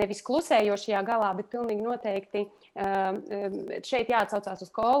nevis klusējošajā galā, bet pilnīgi noteikti šeit jāatsaucās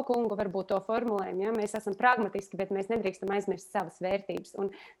uz Kola kungu, varbūt to formulējumu. Ja? Mēs esam pragmatiski, bet mēs nedrīkstam aizmirst savas vērtības. Un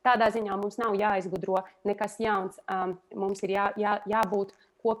tādā ziņā mums nav jāizgudro nekas jauns. Mums ir jābūt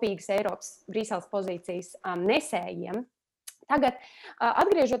kopīgas Eiropas Brīseles pozīcijas nesējiem. Tagad,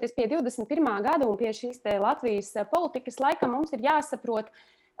 atgriežoties pie 21. gada un pie šīs Latvijas politikas, laikam mums ir jāsaprot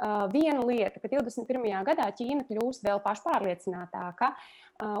viena lieta, ka 21. gadā Ķīna kļūst vēl pašpārliecinātāka.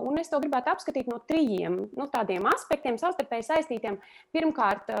 Un es to gribētu apskatīt no trījiem tādiem aspektiem, savstarpēji saistītiem.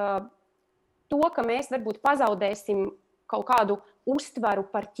 Pirmkārt, to, ka mēs varbūt pazaudēsim kaut kādu uztvaru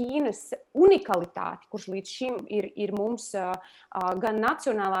par Ķīnas unikalitāti, kurš līdz šim ir mums gan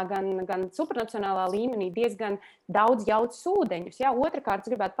nacionālā, gan supranacionālā līmenī diezgan daudz jauc ūdeņus. Ja? Otrakārt,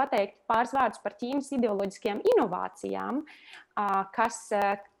 gribētu pateikt pāris vārdus par Ķīnas ideoloģiskajām inovācijām,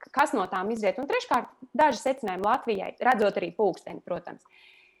 kas no tām izriet. Un treškārt, daži secinājumi Latvijai, redzot arī pulksteni, protams.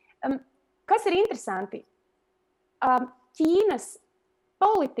 Kas ir interesanti? Ķīnas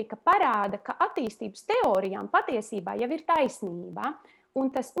politika parāda, ka attīstības teorijām patiesībā jau ir taisnība.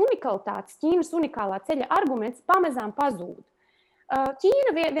 un tas unikalitātes, Ķīnas unikālā ceļa arguments pamazām pazūd.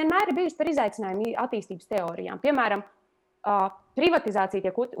 Ķīna vienmēr ir bijusi par izaicinājumu attīstības teorijām. Piemēram, privatizācija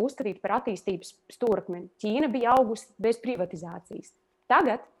tiek uzskatīta par attīstības stūrakmeni. Ķīna bija augusi bez privatizācijas.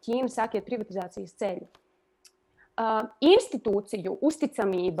 Tagad Ķīna sāk iet privatizācijas ceļu. Institūciju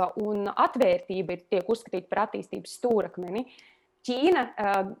uzticamība un atvērtība tiek uzskatīta par attīstības stūrakmeni. Ķīna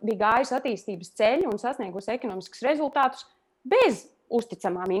bija gājusi attīstības ceļu un sasniegusi ekonomiskus rezultātus bez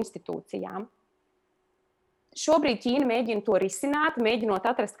uzticamām institūcijām. Šobrīd Ķīna mēģina to risināt, mēģinot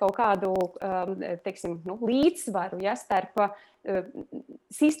atrast kaut kādu līdzsvaru starp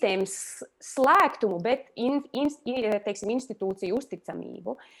sistēmas slēgtumu, bet institūciju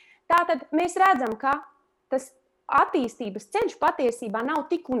uzticamību. Tātad mēs redzam, ka tas attīstības ceļš patiesībā nav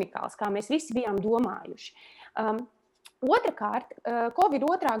tik unikāls, kā mēs visi bijām domājuši. Otrakārt, Covid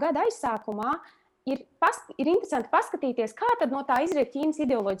 2. gada aizsākumā ir interesanti paskatīties, kā tad no tā izriet Ķīnas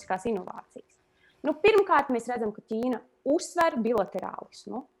ideoloģiskās inovācijas. Pirmkārt, mēs redzam, ka Ķīna uzsver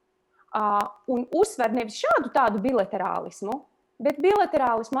bilaterālismu. Un uzsver nevis šādu tādu bilaterālismu, bet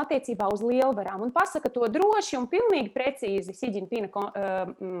bilaterālismu attiecībā uz lielvarām. Un pasaka to droši un pilnīgi precīzi Xi Jinpinga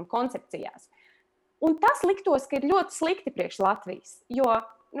koncepcijās. Un tas liktos, ka ir ļoti slikti priekš Latvijas, jo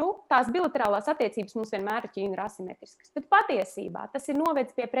tās bilaterālās attiecības mums vienmēr ar Ķīnu ir asimetriskas. Bet patiesībā tas ir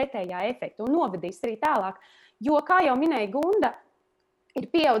novedis pie pretējā efekta un novedīs arī tālāk, jo, kā jau minēja Gunda, ir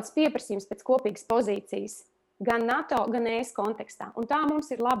pieaudzis pieprasījums pēc kopīgas pozīcijas gan NATO, gan ES kontekstā. Un tā mums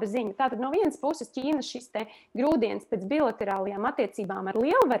ir laba ziņa. Tātad no vienas puses Ķīnas šis te grūdienis pēc bilaterālajām attiecībām ar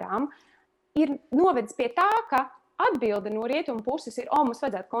lielvarām ir novedis pie tā, ka atbilde no rietumu puses ir, mums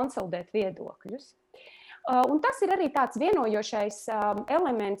vajadzētu konsolidēt viedokļus. Un tas ir arī tāds vienojošais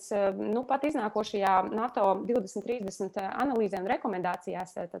elements pat iznākošajā NATO 2030 analīzē un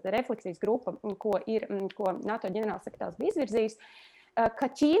rekomendācijās, tad refleksijas grupa, ko NATO ģenerālsekretārs bija izvirzījis, ka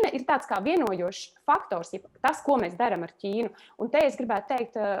Ķīna ir tāds kā vienojošs faktors, tas, ko mēs darām ar Ķīnu. Un te es gribētu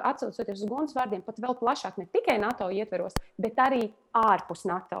teikt, atsaucoties uz Gundas vārdiem, pat vēl plašāk ne tikai NATO ietveros, bet arī ārpus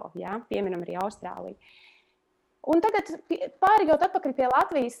NATO, pieminam arī Austrāliju. Un tagad pārējot atpakaļ pie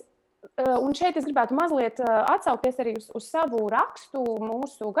Latvijas, un šeit es gribētu mazliet atsaukties arī uz savu rakstu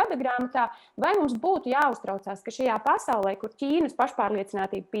mūsu gada grāmatā, vai mums būtu jāuztraucās, ka šajā pasaulē, kur Ķīnas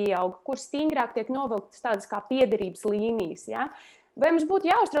pašpārliecinātība pieaug, kur stingrāk tiek novilktas tādas kā piederības līnijas, vai mums būtu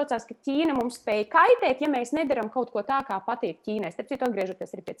jāuztraucās, ka Ķīna mums spēj kaitēt, ja mēs nedaram kaut ko tā, kā patīk Ķīnai, starp citu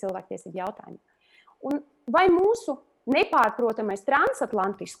atgriežoties arī pie cilvēktiesību jautājumiem. Un vai mūsu nepārprotamais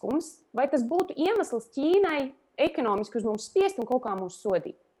transatlantiskums, vai tas būtu iemesls Ķīnai ekonomiski uz mums spiest un kaut kā mūs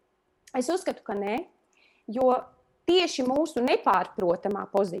sodīt? Es uzskatu, ka nē, jo tieši mūsu nepārprotamā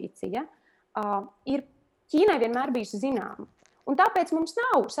pozīcija ir Ķīnai vienmēr bijusi zināma. Un tāpēc mums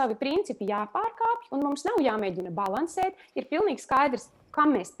nav savi principi jāpārkāpj, un mums nav jāmēģina balansēt. Ir pilnīgi skaidrs,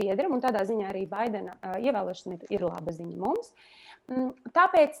 kam mēs piederam, un tādā ziņā arī Baidena ievēlēšana ir laba ziņa mums.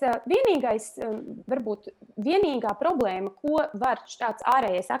 Tāpēc varbūt vienīgā problēma, ko var šāds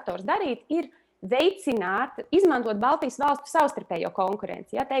ārējais aktors darīt, ir veicināt, izmantot Baltijas valstu savstarpējo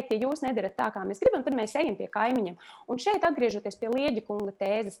konkurenci. Teikt, ja jūs nedarat tā, kā mēs gribam, tad mēs ejam pie kaimiņiem. Un šeit, atgriežoties pie Lieģa kunga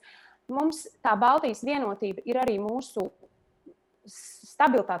tēzes, mums tā Baltijas vienotība ir arī mūsu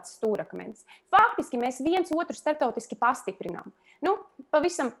stabilitātes stūrakmens. Faktiski mēs viens otru starptautiski pastiprinām.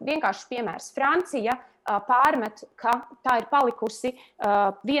 Pavisam vienkāršs piemērs. Francija pārmet, ka tā ir palikusi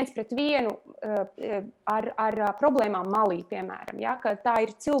 1-1 ar problēmām Malī, piemēram, ka tā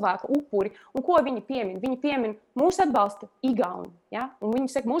ir cilvēku upuri. Un ko viņi piemin? Viņi piemin, mūs atbalsta Igauni, un viņi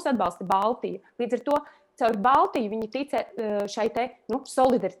saka, mūs atbalsta Baltija. Līdz ar to caur Baltiju viņi tic šai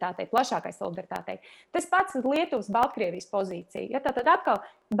solidaritātei, plašākai solidaritātei. Tas pats ir Lietuvas-Baltkrievijas pozīcija. Tātad atkal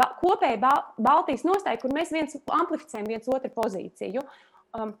kopēja Baltijas nostāja, kur mēs amplificējam viens otru pozīciju.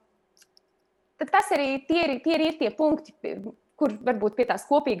 Tad tas arī tie ir tie punkti, kur varbūt pie tās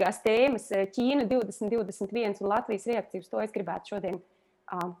kopīgās tēmas Ķīna 2021 un Latvijas reakcijas, to es gribētu šodien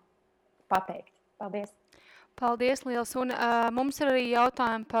pateikt. Paldies! Paldies, liels. Un mums ir arī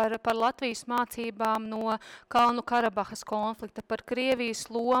jautājumi par Latvijas mācībām no Kalnu Karabahas konflikta, par Krievijas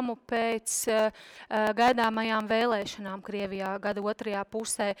lomu pēc gaidāmajām vēlēšanām Krievijā gada otrajā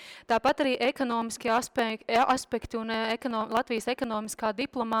pusē. Tāpat arī ekonomiski aspekti un Latvijas ekonomiskā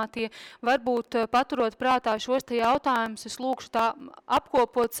diplomātija. Varbūt paturot prātā šos te jautājumus, es lūkšu tā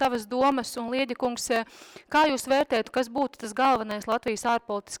apkopot savas domas. Un Lieģa kungs, kā jūs vērtētu, kas būtu tas galvenais Latvijas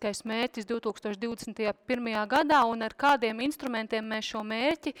ārpolitiskais mērķis 2021. gadā un ar kādiem instrumentiem mēs šo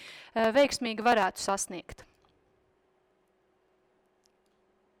mērķi veiksmīgi varētu sasniegt?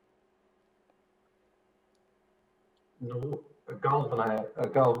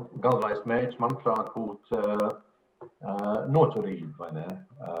 Galvenais mērķis, manuprāt, būtu noturību, vai ne?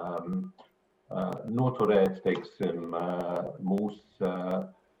 Noturēt, teiksim, mūsu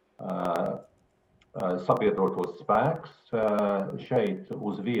sabiedrotos spēks šeit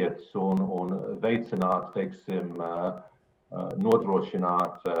uz vietas un veicināt, teiksim,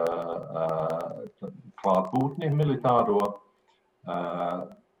 nodrošināt klātbūtni militāro,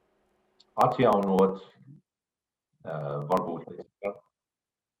 atjaunot, varbūt,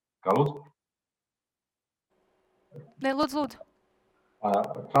 kā lūdzu? Ne, lūdzu.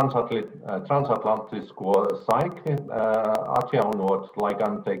 Transatlantisko saikni atjaunot, lai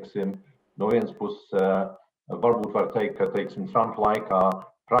gan, teiksim, no vienas puses varbūt var teikt, ka, teiksim, Trumpa laikā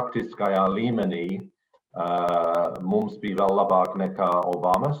praktiskajā līmenī mums bija vēl labāk nekā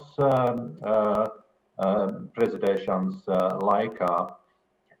Obamas prezidēšanas laikā.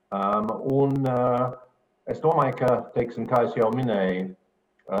 Un es domāju, ka, teiksim, kā es jau minēju,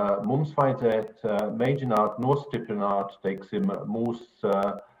 mums vajadzētu mēģināt nostiprināt, teiksim, mūsu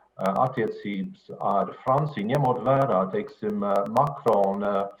attiecības ar Franciju, ņemot vērā, teiksim,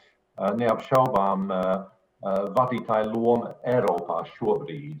 Makrona neapšaubām vadītāja loma Eiropā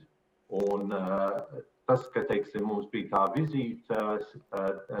šobrīd. Un tas, ka, teiksim, mums bija tā vizīte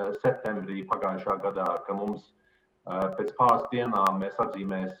septembrī pagājušā gadā, ka mums pēc pāris dienām mēs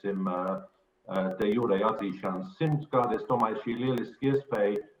atzīmēsim te jūrai atzīšanas 100 gadu, es domāju, šī lieliski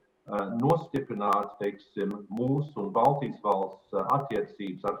iespēja nostiprināt, teiksim, mūsu un Baltijas valsts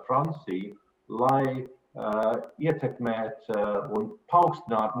attiecības ar Franciju, lai ietekmēt un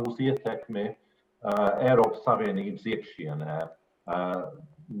paaugstināt mūsu ietekmi Eiropas Savienības iekšienē.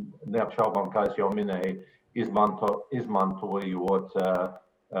 Neapšaubām, kā es jau minēju, izmantojot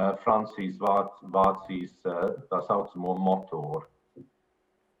Francijas, Vācijas tā saucamo motoru.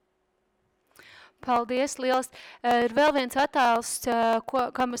 Paldies, liels. Ir vēl viens attēls,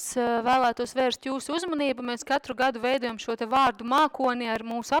 kam es vēlētos vērst jūsu uzmanību. Mēs katru gadu veidojam šo te vārdu mākoni ar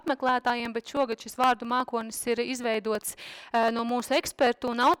mūsu apmeklētājiem, bet šogad šis vārdu mākonis ir izveidots no mūsu ekspertu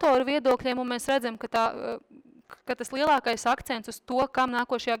un autoru viedokļiem, un mēs redzam, ka tas lielākais akcents uz to, kam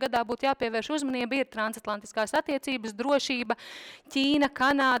nākošajā gadā būtu jāpievērš uzmanība, ir transatlantiskās attiecības, drošība, Ķīna,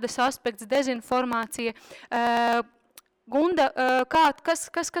 Kanādas aspekts, dezinformācija. Gunda,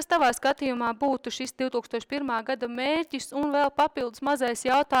 kas tavā skatījumā būtu šis 2001. gada mērķis un vēl papildus mazais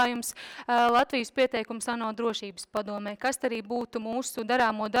jautājums Latvijas pieteikums ANO drošības padomē? Kas arī būtu mūsu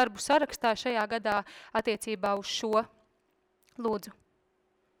darāmo darbu sarakstā šajā gadā attiecībā uz šo? Lūdzu.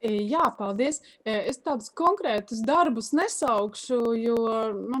 Jā, paldies. Es tādus konkrētus darbus nesaukšu, jo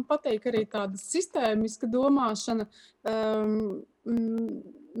man patīk arī tāda sistēmiska domāšana.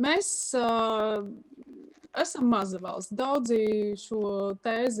 Mēs esam maza valsts. Daudzi šo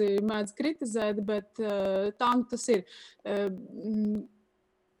tēzi mēdz kritizēt, bet tā nu tas ir.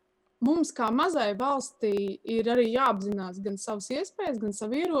 Mums kā mazai valstī ir arī jāapzinās gan savas iespējas, gan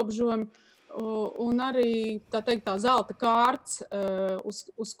savi ierobežojumi, un arī tā zelta kārts,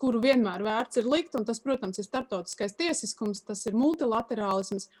 uz kuru vienmēr vērts ir likt, un tas, protams, ir starptautiskais tiesiskums, tas ir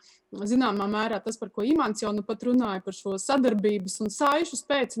multilaterālisms. Zināmā mērā tas, par ko Imants jau nu pat runāja, par šo sadarbības un saišu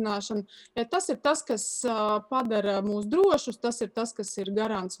spēcināšanu, tas ir tas, kas padara mūs drošus, tas ir tas, kas ir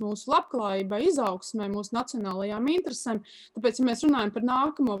garants mūsu labklājībai, izaugsmai, mūsu nacionālajām interesēm. Tāpēc, ja mēs runājam par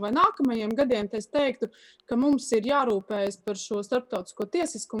nākamo vai nākamajiem gadiem, tad es teiktu, ka mums ir jārūpējas par šo starptautisko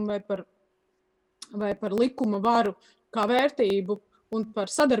tiesiskumu vai par likuma varu kā vērtību un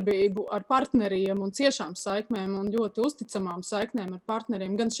par sadarbību ar partneriem un ciešām saiknēm un ļoti uzticamām saiknēm ar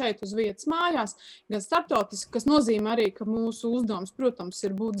partneriem, gan šeit uz vietas mājās, gan starptautiski, kas nozīmē arī, ka mūsu uzdevums, protams,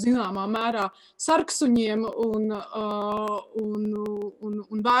 ir būt zināmā mērā sarksuņiem un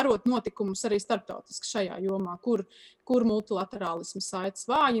vērot notikumus arī starptautiski šajā jomā, kur multilaterālisms saites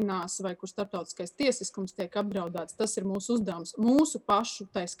vājinās vai kur starptautiskais tiesiskums tiek apdraudēts. Tas ir mūsu uzdevums, mūsu pašu,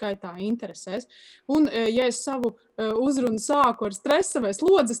 tai skaitā, interesēs. Un, ja es savu uzrunu sāku ar stresa vai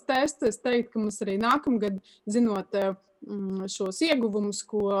slodzes testu, es teiktu, ka mums arī nākamgad, zinot šos ieguvumus,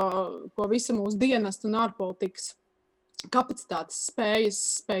 ko visa mūsu dienestu un ārpolitikas kapacitātes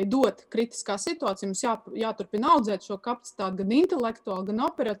spēja dot kritiskā situācijā. Mums jāturpina audzēt šo kapacitāti gan intelektuāli, gan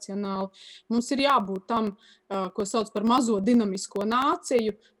operacionāli. Mums ir jābūt tam, ko sauc par mazo dinamisko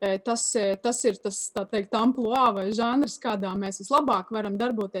nāciju. Tas ir tas, tā teikt, ampluā vai žanrs, kādā mēs vislabāk varam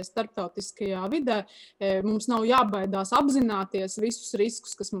darboties starptautiskajā vidē. Mums nav jābaidās apzināties visus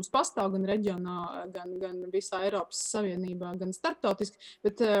riskus, kas mums pastāv gan reģionā, gan visā Eiropas Savienībā, gan starptautiski.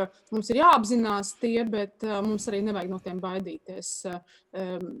 Bet mums ir jāapzinās tie, bet mums arī nevajag no tiem baidīties.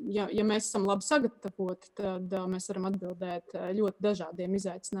 Ja mēs esam labi sagatavoti, tad mēs varam atbildēt ļoti dažādiem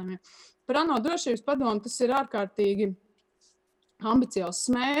izaicinājumiem. Par ANO drošības padomu tas ir ārkārtīgi ambiciozs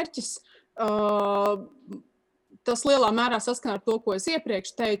mērķis. Tas lielā mērā saskana ar to, ko es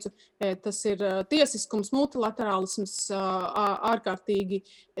iepriekš teicu. Tas ir tiesiskums, multilaterālisms, ārkārtīgi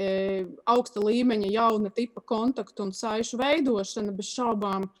augsta līmeņa jauna tipa kontaktu un saišu veidošana. Bez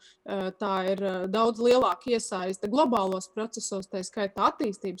šaubām tā ir daudz lielāka iesaiste globālos procesos, tā skaitā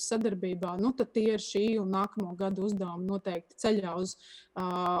attīstības sadarbībā. Tad tie ir šī un nākamo gadu uzdevumi noteikti ceļā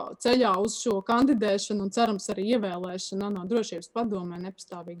uz šo kandidēšanu un cerams arī ievēlēšanu ANO drošības padomē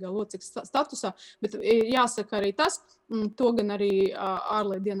nepastāvīgā locekļa statusā. Bet jāsaka arī tas, to gan arī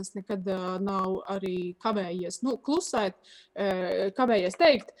ārlietu dienas nekad nav arī kavējies klusēt, kavējies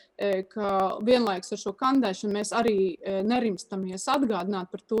teikt, ka vienlaikus ar šo kandidēšanu mēs arī nerimstamies atgādināt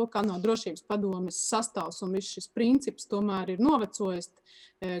par to, ka ANO drošības padomes sastāvs un viss šis princips tomēr ir novecojis.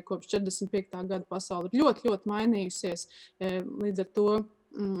 Kopš 45. gada pasaule ir ļoti, ļoti mainījusies. Līdz ar to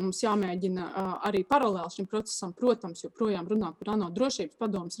mums jāmēģina arī paralēli šim procesam, protams, joprojām runāt par ANO drošības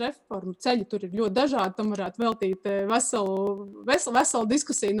padomes reformu. Ceļi tur ir ļoti dažādi, tam varētu veltīt veselu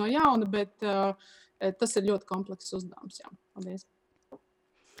diskusiju no jauna, bet tas ir ļoti komplekss uzdevums. Jā. Paldies.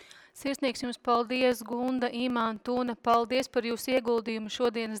 Sirsnīgs jums paldies, Gunda, Imants, Tūne. Paldies par jūsu ieguldījumu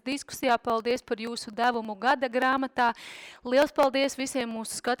šodienas diskusijā. Paldies par jūsu devumu gada grāmatā. Liels paldies visiem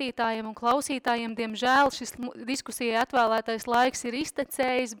mūsu skatītājiem un klausītājiem. Diemžēl šis diskusijai atvēlētais laiks ir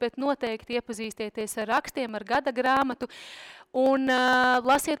iztecējis, bet noteikti iepazīstieties ar rakstiem, ar gada grāmatu. Un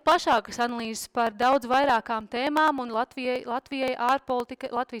lasiet plašākas analīzes par daudz vairākām tēmām un Latvijas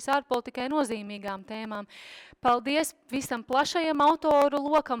ārpolitikai nozīmīgām tēmām. Paldies visam plašajam autoru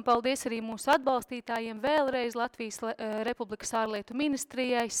lokam, paldies arī mūsu atbalstītājiem vēlreiz Latvijas Republikas ārlietu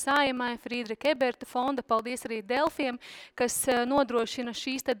ministrijai, Saeimai, Friedrika Eberta fonda, paldies arī Delfiem, kas nodrošina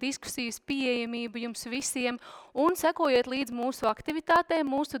šīs diskusijas pieejamību jums visiem, un sekojiet līdz mūsu aktivitātēm,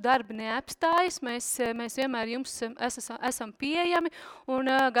 mūsu darbi neapstājas, mēs vienmēr jums esam pieejami un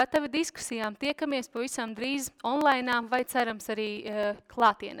gatavi diskusijām. Tiekamies pavisam drīz online vai cerams arī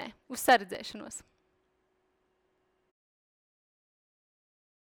klātienē. Uz saredzēšanos!